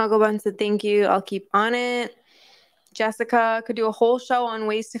 Next. Snuggle Bun said, thank you. I'll keep on it. Jessica could do a whole show on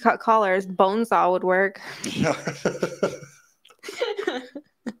ways to cut collars. Bone saw would work. Yeah.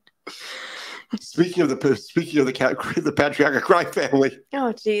 Speaking of the Patriarcha crime family.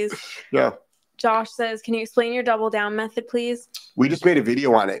 Oh, geez. Yeah. Josh says, can you explain your double down method, please? We just made a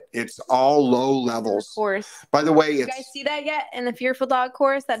video on it. It's all low levels. Of course. By the way, you guys see that yet in the Fearful Dog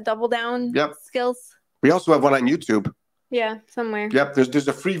course, that double down skills? We also have one on YouTube. Yeah, somewhere. Yep. There's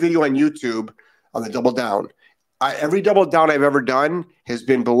a free video on YouTube on the double down. Every double down I've ever done has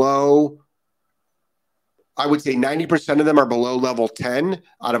been below, I would say 90% of them are below level 10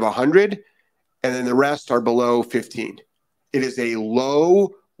 out of 100. And then the rest are below 15. It is a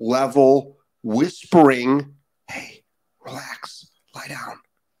low level whispering, hey, relax, lie down.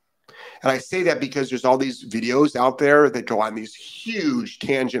 And I say that because there's all these videos out there that go on these huge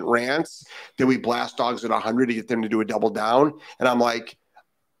tangent rants that we blast dogs at 100 to get them to do a double down. And I'm like,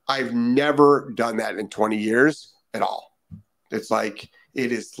 I've never done that in 20 years at all. It's like,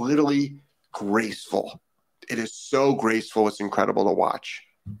 it is literally graceful. It is so graceful. It's incredible to watch.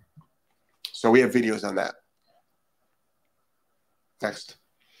 So we have videos on that. Next.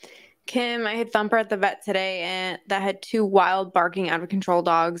 Kim, I had Thumper at the vet today, and that had 2 wild barking out of control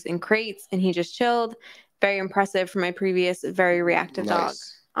dogs in crates, and he just chilled. Very impressive for my previous very reactive dog.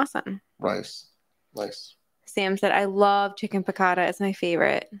 Awesome. Nice. Sam said, I love chicken piccata. It's my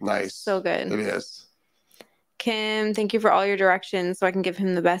favorite. Nice. So good. It is. Kim, thank you for all your directions so I can give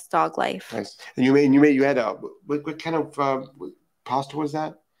him the best dog life. Nice. And you had what kind of pasta was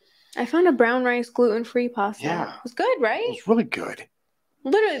that? I found a brown rice gluten-free pasta. Yeah. It was good, right? It was really good.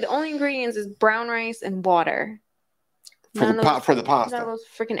 Literally, the only ingredients is brown rice and water. For the pasta. None of those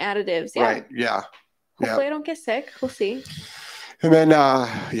freaking additives. Yeah. Right, yeah. Hopefully I don't get sick. We'll see. And then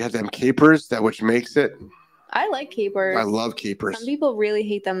you have them capers, which makes it. I like capers. I love capers. Some people really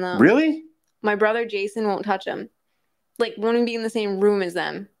hate them, though. Really? My brother Jason won't touch them. Like, won't even be in the same room as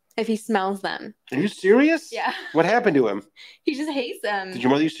them if he smells them. Are you serious? Yeah. What happened to him? He just hates them. Did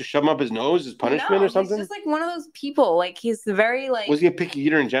your mother used to shove him up his nose as punishment or something? He's just like one of those people. Like, he's very like. Was he a picky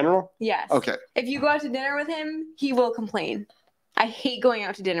eater in general? Yes. Okay. If you go out to dinner with him, he will complain. I hate going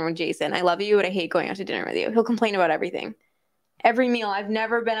out to dinner with Jason. I love you, but I hate going out to dinner with you. He'll complain about everything. Every meal. I've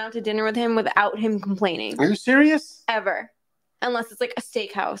never been out to dinner with him without him complaining. Are you serious? Ever. Unless it's like a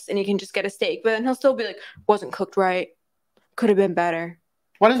steakhouse and you can just get a steak. But then he'll still be like, wasn't cooked right. Could have been better.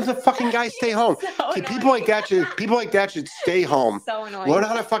 Why doesn't the fucking guy stay home? So See, people like that should stay home. So annoying. Learn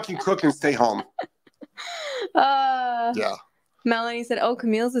how to fucking cook and stay home. Yeah. Melanie said, oh,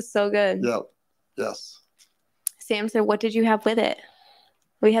 Camille's is so good. Yep. Yes. Sam said, what did you have with it?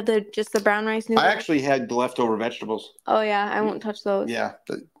 We had just the brown rice noodles. I actually had the leftover vegetables. Oh, yeah. I won't touch those. Yeah.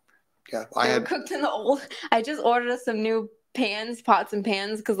 I had cooked in the old. I just ordered us some new pots and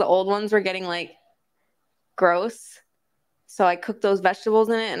pans, because the old ones were getting like gross. So I cooked those vegetables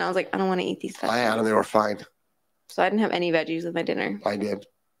in it, and I was like, I don't want to eat these vegetables. I had them. They were fine. So I didn't have any veggies with my dinner. I did.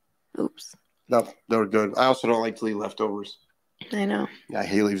 Oops. No, they were good. I also don't like to leave leftovers. I know. Yeah, I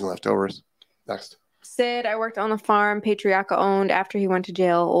hate leaving leftovers. Next. Sid, I worked on the farm Patriarca owned after he went to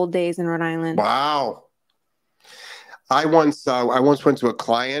jail. Old days in Rhode Island. Wow. I once went to a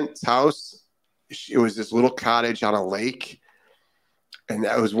client's house. It was this little cottage on a lake, and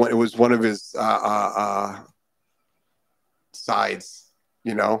it was one of his sides,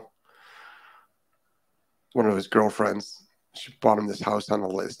 one of his girlfriends. She bought him this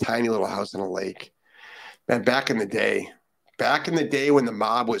tiny little house on a lake. And back in the day when the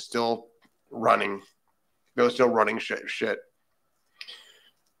mob was still running, they were still running shit.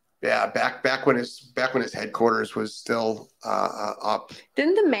 Yeah, back when his headquarters was still up.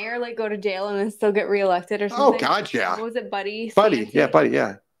 Didn't the mayor go to jail and then still get reelected or something? Oh God, yeah. What was it, Buddy? Buddy, yeah, Buddy,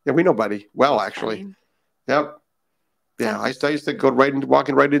 yeah. Yeah, we know Buddy well, That's actually. funny. Yep. Yeah, I used to go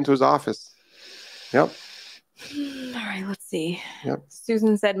walking right into his office. Yep. All right, let's see. Yep.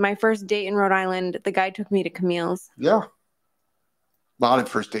 Susan said, my first date in Rhode Island, the guy took me to Camille's. Yeah. A lot of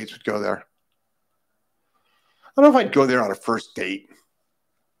first dates would go there. I don't know if I'd go there on a first date.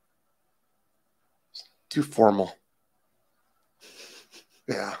 It's too formal.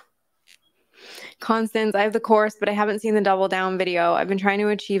 Yeah. Constance, I have the course, but I haven't seen the double down video. I've been trying to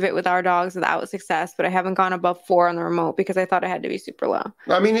achieve it with our dogs without success, but I haven't gone above 4 on the remote because I thought it had to be super low.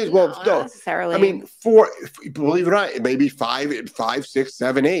 I mean, not necessarily. I mean, 4, believe it or not, maybe 5, 6,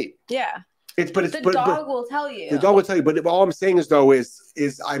 7, 8. Yeah. The dog will tell you. The dog will tell you. But all I'm saying is, though, I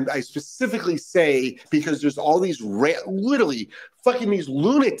specifically say, because there's all these literally fucking these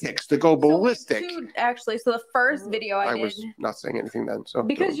lunatics that go ballistic. Actually, so the first video I did. Was not saying anything then. So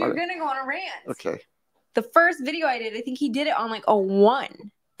because you're going to go on a rant. Okay. The first video I did, I think he did it on a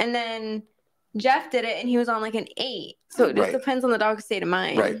 1. And then Jeff did it and he was on an 8. So it just depends on the dog's state of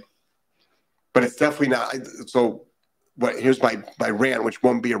mind. Right. But it's definitely not. So here's my rant, which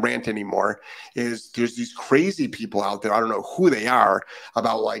won't be a rant anymore, is there's these crazy people out there, I don't know who they are,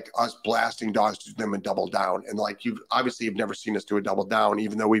 about us blasting dogs to do them a double down. And you've never seen us do a double down,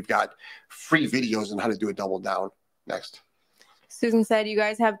 even though we've got free videos on how to do a double down. Next. Susan said, you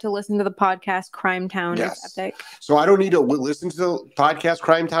guys have to listen to the podcast Crime Town. Yes. It's epic. So I don't need to listen to the podcast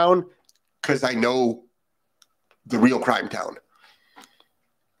Crime Town because I know the real Crime Town.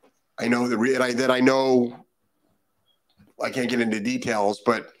 I know I know. I can't get into details,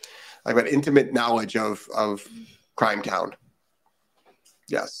 but I've got intimate knowledge of Crime Town.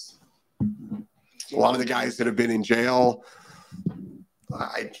 Yes. A lot of the guys that have been in jail.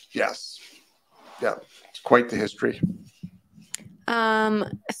 Yes. Yeah. It's quite the history.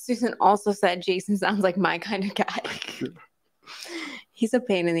 Susan also said Jason sounds like my kind of guy. He's a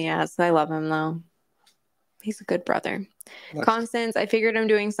pain in the ass. I love him though. He's a good brother. Nice. Constance, I figured I'm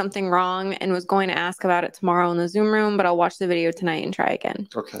doing something wrong and was going to ask about it tomorrow in the Zoom room, but I'll watch the video tonight and try again.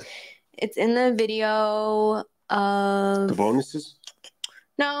 Okay. It's in the video of... The bonuses?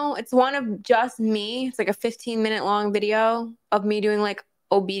 No, it's one of just me. It's a 15-minute long video of me doing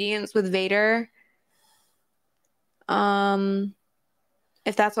obedience with Vader.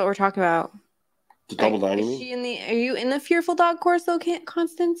 If that's what we're talking about. The double nine, you mean? Is she in the? Are you in the fearful dog course though,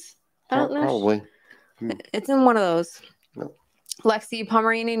 Constance? I don't know. Probably. It's in one of those. No. Lexi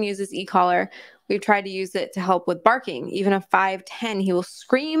Pomeranian uses e-collar. We've tried to use it to help with barking. Even a 5'10", he will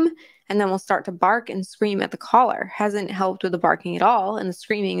scream and then will start to bark and scream at the collar. Hasn't helped with the barking at all, and the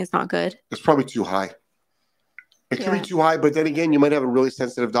screaming is not good. It's probably too high. It could be too high, but then again, you might have a really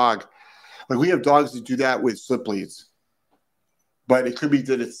sensitive dog. Like we have dogs that do that with slip leads. But it could be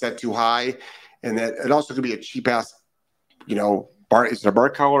that it's set too high, and that it also could be a cheap ass, bar. Is it a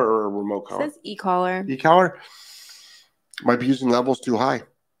bark collar or a remote collar? It says e-collar. E-collar might be using levels too high.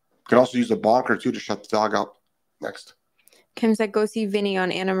 Could also use a bonker too to shut the dog out. Next. Kim said, "Go see Vinny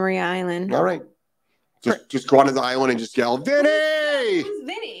on Anna Maria Island." All right. Just go onto the island and just yell, "Vinny!" Who's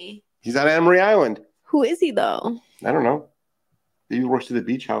Vinny? He's on Anna Maria Island. Who is he though? I don't know. Maybe he works at the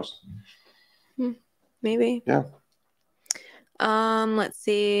beach house. Maybe. Yeah. Let's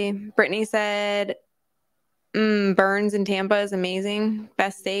see. Brittany said, Burns in Tampa is amazing.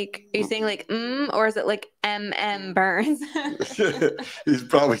 Best steak. Are you saying like or is it like Burns? He's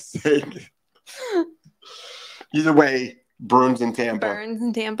probably saying. Either way, Burns in Tampa. Burns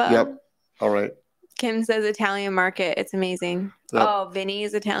in Tampa. Yep. All right. Kim says Italian Market. It's amazing. Yep. Oh,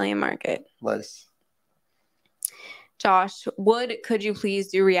 Vinny's Italian Market. Nice. Josh, could you please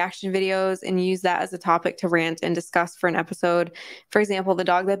do reaction videos and use that as a topic to rant and discuss for an episode? For example, the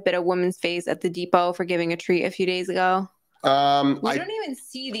dog that bit a woman's face at the depot for giving a treat a few days ago. We don't even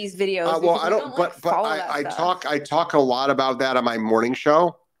see these videos. Well, I don't. But I talk a lot about that on my morning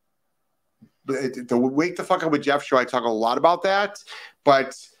show. The Wake the Fuck Up with Jeff show, I talk a lot about that.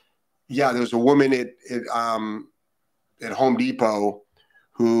 But yeah, there was a woman at Home Depot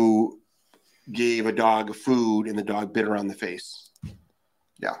who gave a dog food and the dog bit her on the face.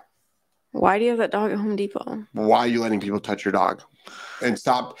 Yeah. Why do you have that dog at Home Depot? Why are you letting people touch your dog? And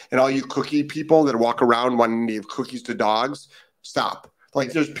stop. And all you cookie people that walk around wanting to give cookies to dogs, stop.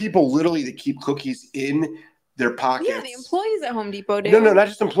 Like there's people literally that keep cookies in their pockets. Yeah, the employees at Home Depot do. No, not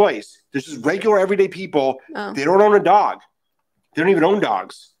just employees. There's just regular everyday people. Oh. They don't own a dog. They don't even own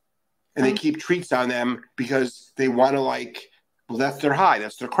dogs. And they keep treats on them because they want to that's their high.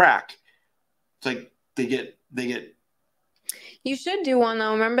 That's their crack. It's like they get. You should do one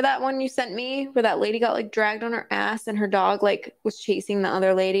though. Remember that one you sent me where that lady got dragged on her ass and her dog was chasing the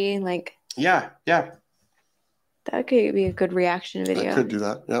other lady? Yeah. That could be a good reaction video. I could do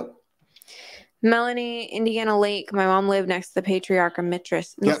that. Yep. Melanie, Indiana Lake. My mom lived next to the Patriarch of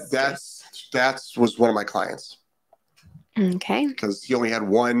Mistress. Yep, that was one of my clients. Okay. Because he only had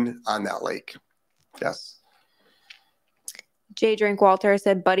one on that lake. Yes. J. Drink Walter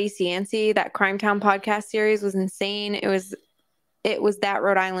said, Buddy Cianci, that Crime Town podcast series was insane. It was that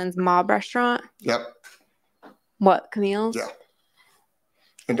Rhode Island's mob restaurant. Yep. What, Camille's? Yeah.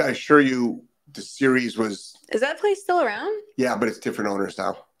 And I assure you, the series was. Is that place still around? Yeah, but it's different owners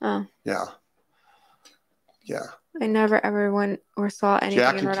now. Oh. Yeah. Yeah. I never ever went or saw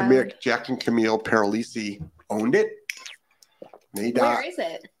anything in Rhode Island. Jack and Camille Paralisi owned it. Where is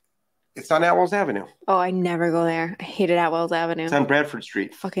it? It's on Atwells Avenue. Oh, I never go there. I hated Atwells Avenue. It's on Bradford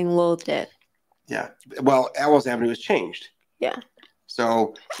Street. Fucking loathed it. Yeah. Well, Atwells Avenue has changed. Yeah.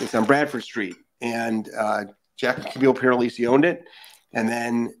 So it's on Bradford Street. And Jack and Camille Paralisi owned it. And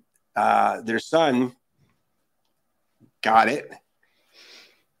then their son got it.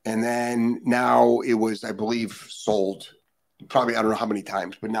 And then now it was, I believe, sold. Probably, I don't know how many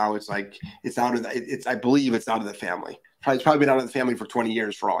times, but now it's it's out of I believe it's out of the family. It's probably been out of the family for 20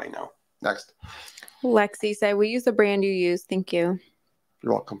 years for all I know. Next. Lexi said, we use the brand you use. Thank you.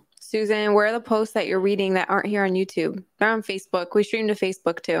 You're welcome. Susan, where are the posts that you're reading that aren't here on YouTube? They're on Facebook. We stream to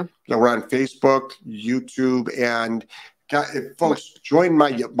Facebook too. Yeah, we're on Facebook, YouTube, and folks, join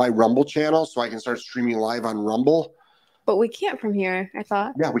my Rumble channel so I can start streaming live on Rumble. But we can't from here, I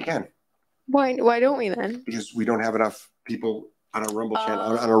thought. Yeah, we can. Why don't we then? Because we don't have enough people on our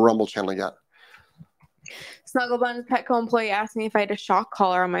Rumble channel yet. Snugglebun's Petco employee asked me if I had a shock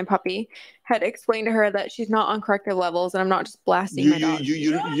collar on my puppy. Had explained to her that she's not on corrective levels and I'm not just blasting my dog.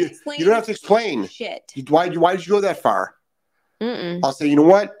 You don't have to explain. Shit. Why did you go that far? Mm-mm. I'll say, you know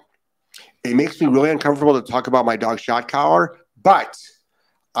what? It makes me really uncomfortable to talk about my dog's shock collar, but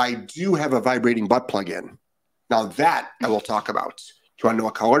I do have a vibrating butt plug in. Now that I will talk about. Do you want to know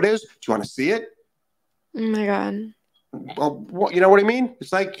what color it is? Do you want to see it? Oh my God. Well, you know what I mean?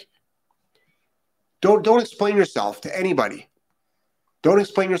 It's like, don't explain yourself to anybody. Don't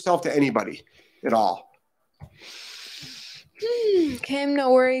explain yourself to anybody at all. Kim,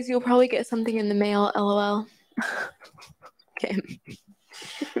 no worries. You'll probably get something in the mail, LOL. Kim.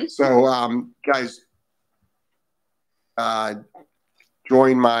 So, guys,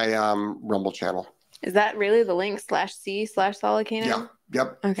 join my Rumble channel. Is that really the link /C/solid canine? Yeah.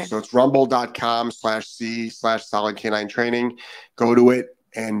 Yep. Okay. So it's rumble.com/C/solid canine training. Go to it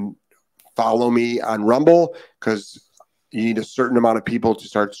and follow me on Rumble, because you need a certain amount of people to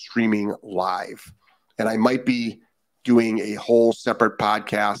start streaming live. And I might be doing a whole separate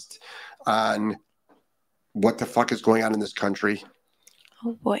podcast on what the fuck is going on in this country.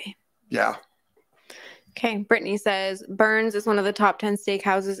 Oh boy. Yeah. Okay. Brittany says Burns is one of the top 10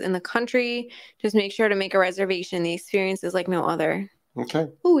 steakhouses in the country. Just make sure to make a reservation. The experience is like no other. Okay.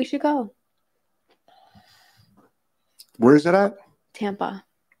 Oh, we should go. Where is it at? Tampa.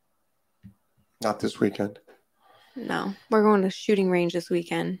 Not this weekend. No, we're going to shooting range this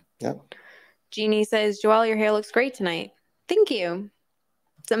weekend. Yep. Jeannie says, Joelle, your hair looks great tonight. Thank you.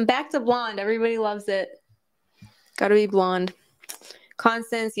 So I'm back to blonde. Everybody loves it. Got to be blonde.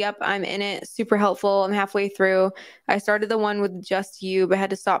 Constance, yep, I'm in it. Super helpful. I'm halfway through. I started the one with just you, but had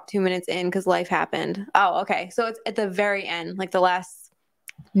to stop 2 minutes in because life happened. Oh, okay. So it's at the very end, like the last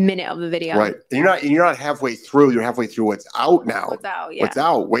minute of the video. Right. And you're not halfway through. You're halfway through what's out now. What's out, yeah. What's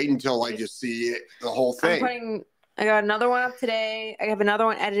out. Wait until I just see it, the whole thing. I got another one up today. I have another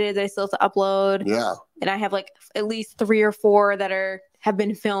one edited that I still have to upload. Yeah. And I have like at least 3 or 4 that have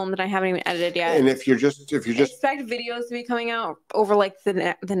been filmed that I haven't even edited yet. And if you're just expect videos to be coming out over like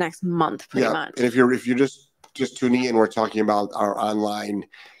the next month, pretty much. And if you're just tuning in, we're talking about our online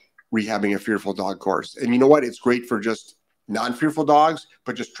rehabbing a fearful dog course. And you know what? It's great for just non-fearful dogs,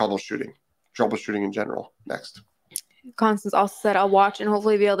 but just troubleshooting in general. Next. Constance also said, I'll watch and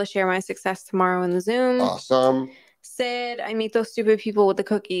hopefully be able to share my success tomorrow in the Zoom. Awesome. Sid, I meet those stupid people with the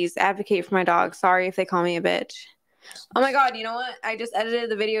cookies. Advocate for my dog. Sorry if they call me a bitch. Oh my God, you know what? I just edited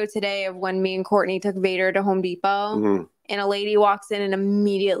the video today of when me and Courtney took Vader to Home Depot. Mm-hmm. And a lady walks in and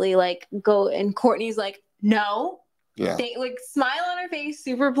immediately and Courtney's like, no. Yeah. They smile on her face,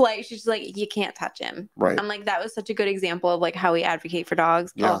 super polite. She's like, you can't touch him. Right. I'm like, that was such a good example of how we advocate for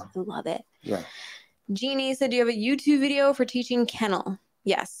dogs. Yeah. Oh, I love it. Yeah. Jeannie said, do you have a YouTube video for teaching kennel?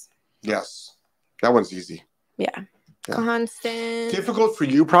 Yes. Yes. That one's easy. Yeah. Constant. Difficult for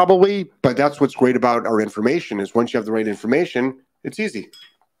you probably, but that's what's great about our information is once you have the right information, it's easy.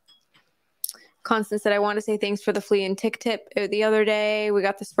 Constance said, I want to say thanks for the flea and tick tip the other day. We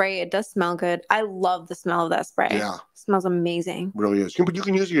got the spray. It does smell good. I love the smell of that spray. Yeah. It smells amazing. It really is. But you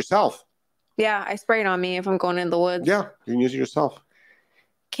can use it yourself. Yeah. I spray it on me if I'm going in the woods. Yeah. You can use it yourself.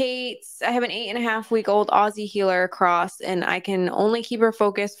 Kate, I have an 8.5-week-old Aussie healer cross, and I can only keep her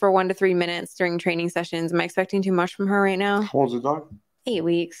focused for 1 to 3 minutes during training sessions. Am I expecting too much from her right now? How old's the dog? 8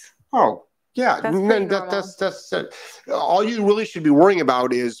 weeks. Oh, yeah. That's all you really should be worrying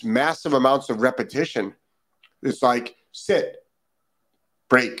about is massive amounts of repetition. It's like sit,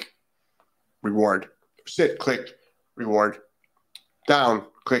 break, reward, sit, click, reward, down,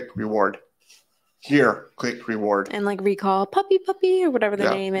 click, reward. Here, click reward. And recall puppy or whatever the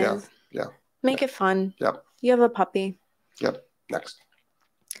name is. Yeah. Make it fun. Yep. You have a puppy. Yep. Next.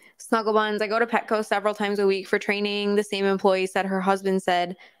 Snuggle Buns. I go to Petco several times a week for training. The same employee said her husband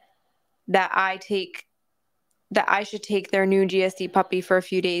said that I should take their new GSD puppy for a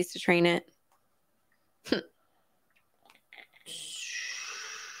few days to train it.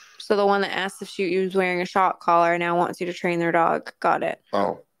 So the one that asked if she was wearing a shock collar now wants you to train their dog. Got it.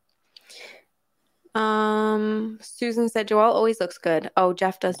 Oh. Susan said Joelle always looks good. Oh,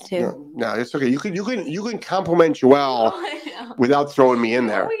 Jeff does too. No, it's okay. You can compliment Joelle without throwing me in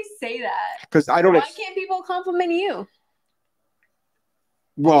there. You always say that. Because I don't. Why can't people compliment you?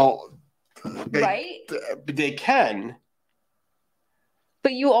 Well, right? They can.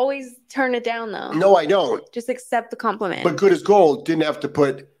 But you always turn it down, though. No, I don't. Just accept the compliment. But good as gold didn't have to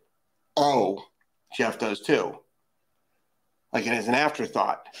put. Oh, Jeff does too. Like it as an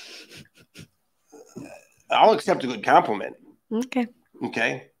afterthought. I'll accept a good compliment. Okay.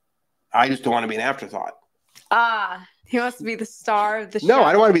 I just don't want to be an afterthought. He wants to be the star of the show. No,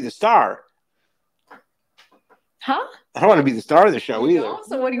 I don't want to be the star. Huh? I don't want to be the star of the show either. No?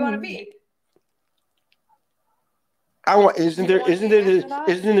 So what do you want to be? Isn't there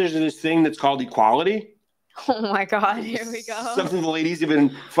this thing that's called equality? Oh my God, here we go. Something the ladies have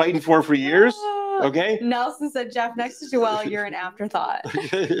been fighting for years. Okay. Nelson said, Jeff, next to Joelle, you're an afterthought.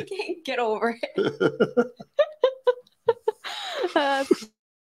 Get over it.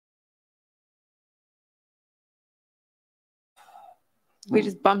 We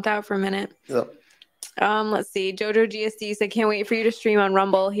just bumped out for a minute. Yep. Let's see. Jojo GSD said, can't wait for you to stream on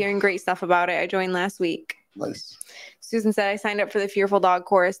Rumble. Hearing great stuff about it. I joined last week. Nice. Susan said, I signed up for the Fearful Dog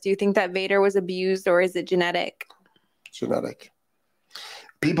course. Do you think that Vader was abused or is it genetic? Genetic.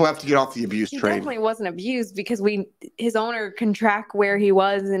 People have to get off the abuse train. He definitely wasn't abused because his owner can track where he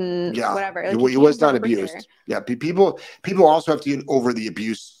was and whatever. Like he was not abused. Sure. Yeah, people also have to get over the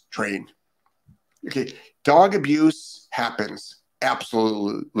abuse train. Okay, dog abuse happens.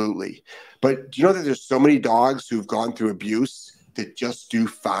 Absolutely. But do you know that there's so many dogs who've gone through abuse that just do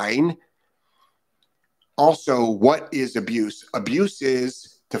fine? Also, what is abuse? Abuse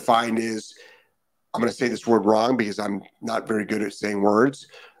is defined as, I'm going to say this word wrong because I'm not very good at saying words,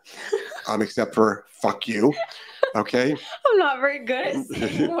 except for fuck you. Okay. I'm not very good at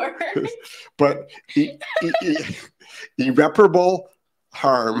saying words. But irreparable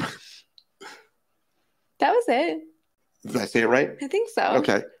harm. That was it. Did I say it right? I think so.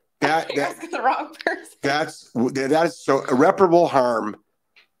 Okay. You're asking the wrong person. That is so irreparable harm.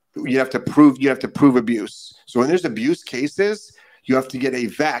 You have to prove abuse. So when there's abuse cases, you have to get a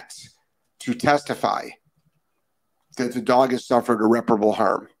vet to testify that the dog has suffered irreparable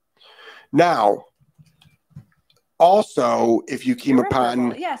harm. Now, also, if you came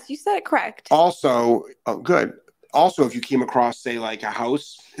upon... Yes, you said it correct. Also, good. Also, if you came across, say, like a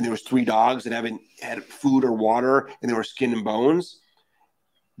house and there was 3 dogs that haven't had food or water and they were skin and bones,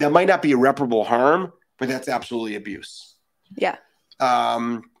 that might not be irreparable harm, but that's absolutely abuse. Yeah.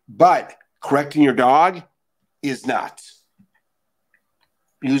 But correcting your dog is not.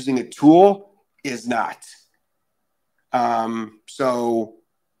 Using a tool is not. So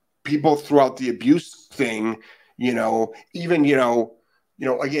people throughout the abuse thing, even,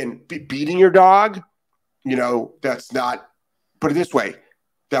 again, beating your dog, that's not, put it this way,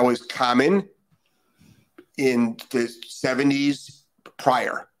 that was common in the 70s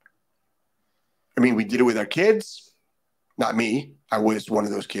prior. I mean, we did it with our kids. Not me. I was one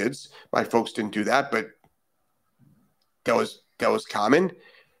of those kids. My folks didn't do that, but that was common.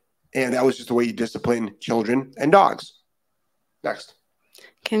 And that was just the way you discipline children and dogs. Next.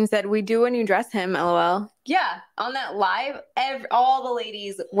 Kim said, we do when you dress him, LOL. Yeah, on that live, all the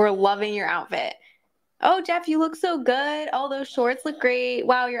ladies were loving your outfit. Oh, Jeff, you look so good. All those shorts look great.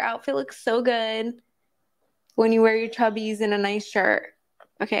 Wow, your outfit looks so good. When you wear your chubbies and a nice shirt.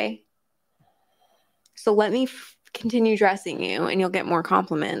 Okay. So let me continue dressing you and you'll get more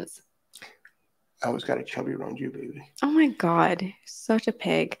compliments. I always got a chubby around you, baby. Oh my God. Such a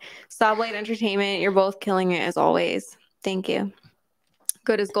pig. Sawblade Entertainment, you're both killing it as always. Thank you.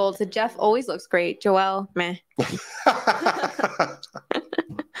 Good as gold. So Jeff always looks great. Joelle, meh.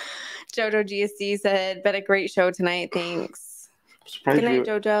 Jojo GSD said, bet a great show tonight. Thanks. Good night,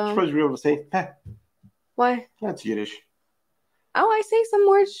 Jojo. I'm supposed to be able to say, What? That's Yiddish. Oh, I say some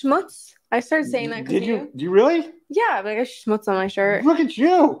more schmutz. I started saying that because Did you? Do you really? Yeah, but I got schmutz on my shirt. Look at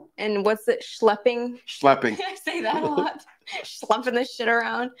you. And what's it? Schlepping? Schlepping. I say that a lot. Schlepping this shit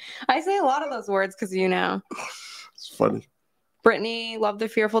around. I say a lot of those words because It's funny. Brittany, love the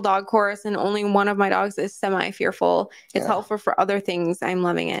fearful dog course, and only one of my dogs is semi-fearful. It's helpful for other things. I'm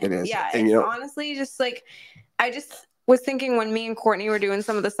loving it. It is. Yeah, and it's honestly just like, I just was thinking when me and Courtney were doing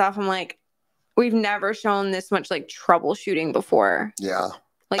some of the stuff, I'm like, we've never shown this much like troubleshooting before. Yeah.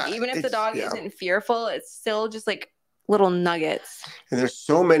 Like even if the dog isn't fearful, it's still just like little nuggets. And there's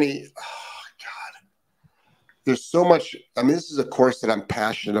so many, oh God. There's so much. I mean, this is a course that I'm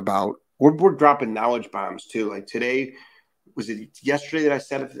passionate about. We're dropping knowledge bombs too. Like today, was it yesterday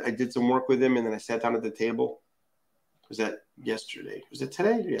that I did some work with him and then I sat down at the table? Was that yesterday? Was it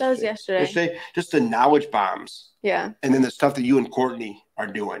today? Or yesterday? That was yesterday. Just the knowledge bombs. Yeah. And then the stuff that you and Courtney are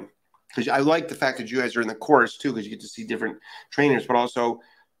doing. Because I like the fact that you guys are in the course too, because you get to see different trainers, but also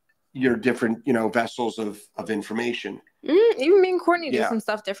your different, vessels of information. Even me and Courtney do some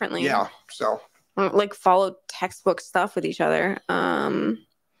stuff differently. Yeah. So like follow textbook stuff with each other.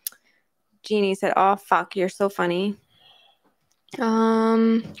 Jeannie said, "Oh fuck, you're so funny."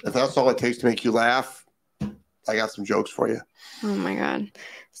 If that's all it takes to make you laugh, I got some jokes for you. Oh my God.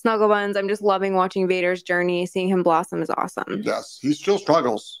 Snuggle Buns, I'm just loving watching Vader's journey. Seeing him blossom is awesome. Yes, he still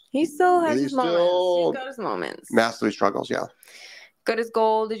struggles. He still has his moments. He's got his moments. Massively struggles, yeah. Good as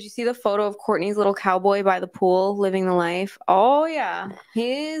gold. Did you see the photo of Courtney's little cowboy by the pool living the life? Oh, yeah.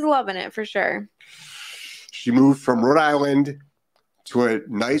 He's loving it for sure. She moved from Rhode Island to a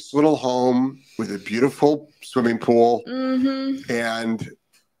nice little home with a beautiful swimming pool. Mm-hmm. And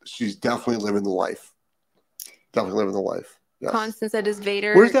she's definitely living the life. Definitely living the life. Yes. Constance said, "Is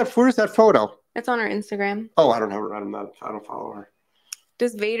Vader?" Where's that photo? It's on her Instagram. Oh, I don't have her. I don't follow her.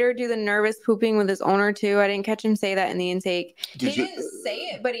 Does Vader do the nervous pooping with his owner too? I didn't catch him say that in the intake. He didn't say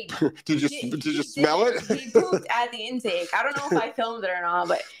it, but he did you smell it? He pooped at the intake. I don't know if I filmed it or not,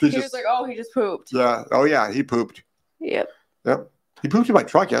 but he was like, "Oh, he just pooped." Yeah. Oh yeah, he pooped. Yep. He pooped in my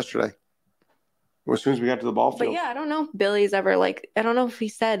truck yesterday. as soon as we got to the ball field. But yeah, I don't know if Billy's ever like. I don't know if he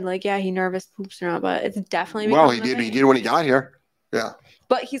said like, yeah, he nervous poops or not. But it's definitely. Well, he did. He did when he got here. Yeah.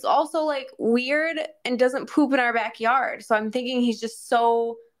 But he's also like weird and doesn't poop in our backyard. So I'm thinking he's just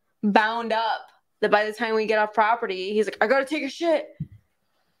so bound up that by the time we get off property, he's like, I gotta take a shit.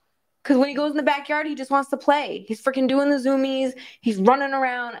 Because when he goes in the backyard, he just wants to play. He's freaking doing the zoomies. He's running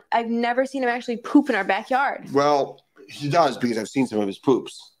around. I've never seen him actually poop in our backyard. Well, he does because I've seen some of his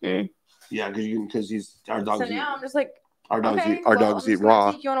poops. Yeah, because he's our dogs. So now I'm just like, our dogs eat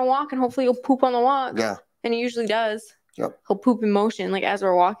raw. Take you on a walk and hopefully you'll poop on the walk. Yeah, and he usually does. Yep. He'll poop in motion, like as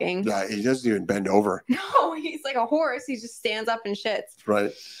we're walking. Yeah, he doesn't even bend over. No, he's like a horse. He just stands up and shits.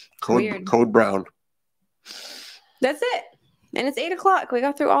 Right. Code brown. That's it. And it's 8:00. We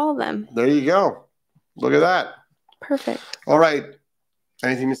got through all of them. There you go. Look at that. Perfect. All right.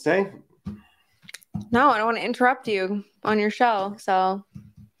 Anything to say? No, I don't want to interrupt you on your show. So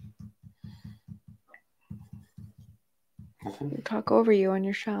talk over you on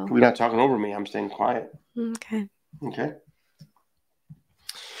your show. We're not talking over me. I'm staying quiet. Okay. Okay.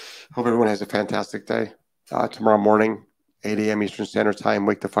 Hope everyone has a fantastic day. Tomorrow morning, 8 a.m. Eastern Standard Time,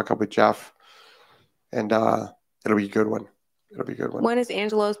 wake the fuck up with Jeff. And it'll be a good one. It'll be a good one. When is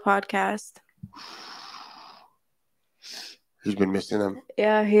Angelo's podcast? He's been missing them.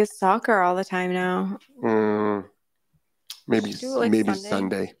 Yeah, he has soccer all the time now. Maybe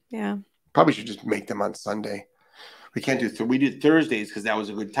Sunday. Yeah. Probably should just make them on Sunday. We can't do we did Thursdays because that was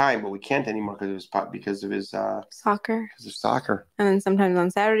a good time, but we can't anymore because of his soccer. Because of soccer. And then sometimes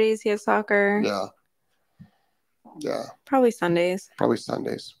on Saturdays he has soccer. Yeah. Yeah. Probably Sundays. We'll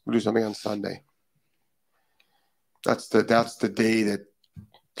do something on Sunday. That's the day that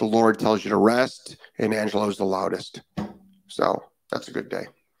the Lord tells you to rest, and Angelo's the loudest. So that's a good day.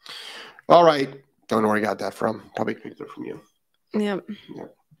 All right. Don't know where I got that from. Probably picked it from you. Yep. Yeah.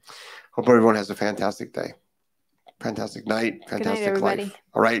 Hope everyone has a fantastic day. Fantastic night. Fantastic life.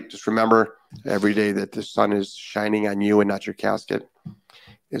 All right. Just remember, every day that the sun is shining on you and not your casket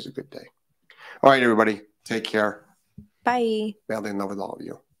is a good day. All right, everybody. Take care. Bye. Madly in love with all of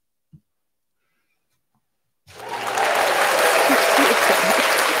you.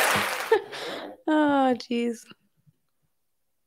 Oh, jeez.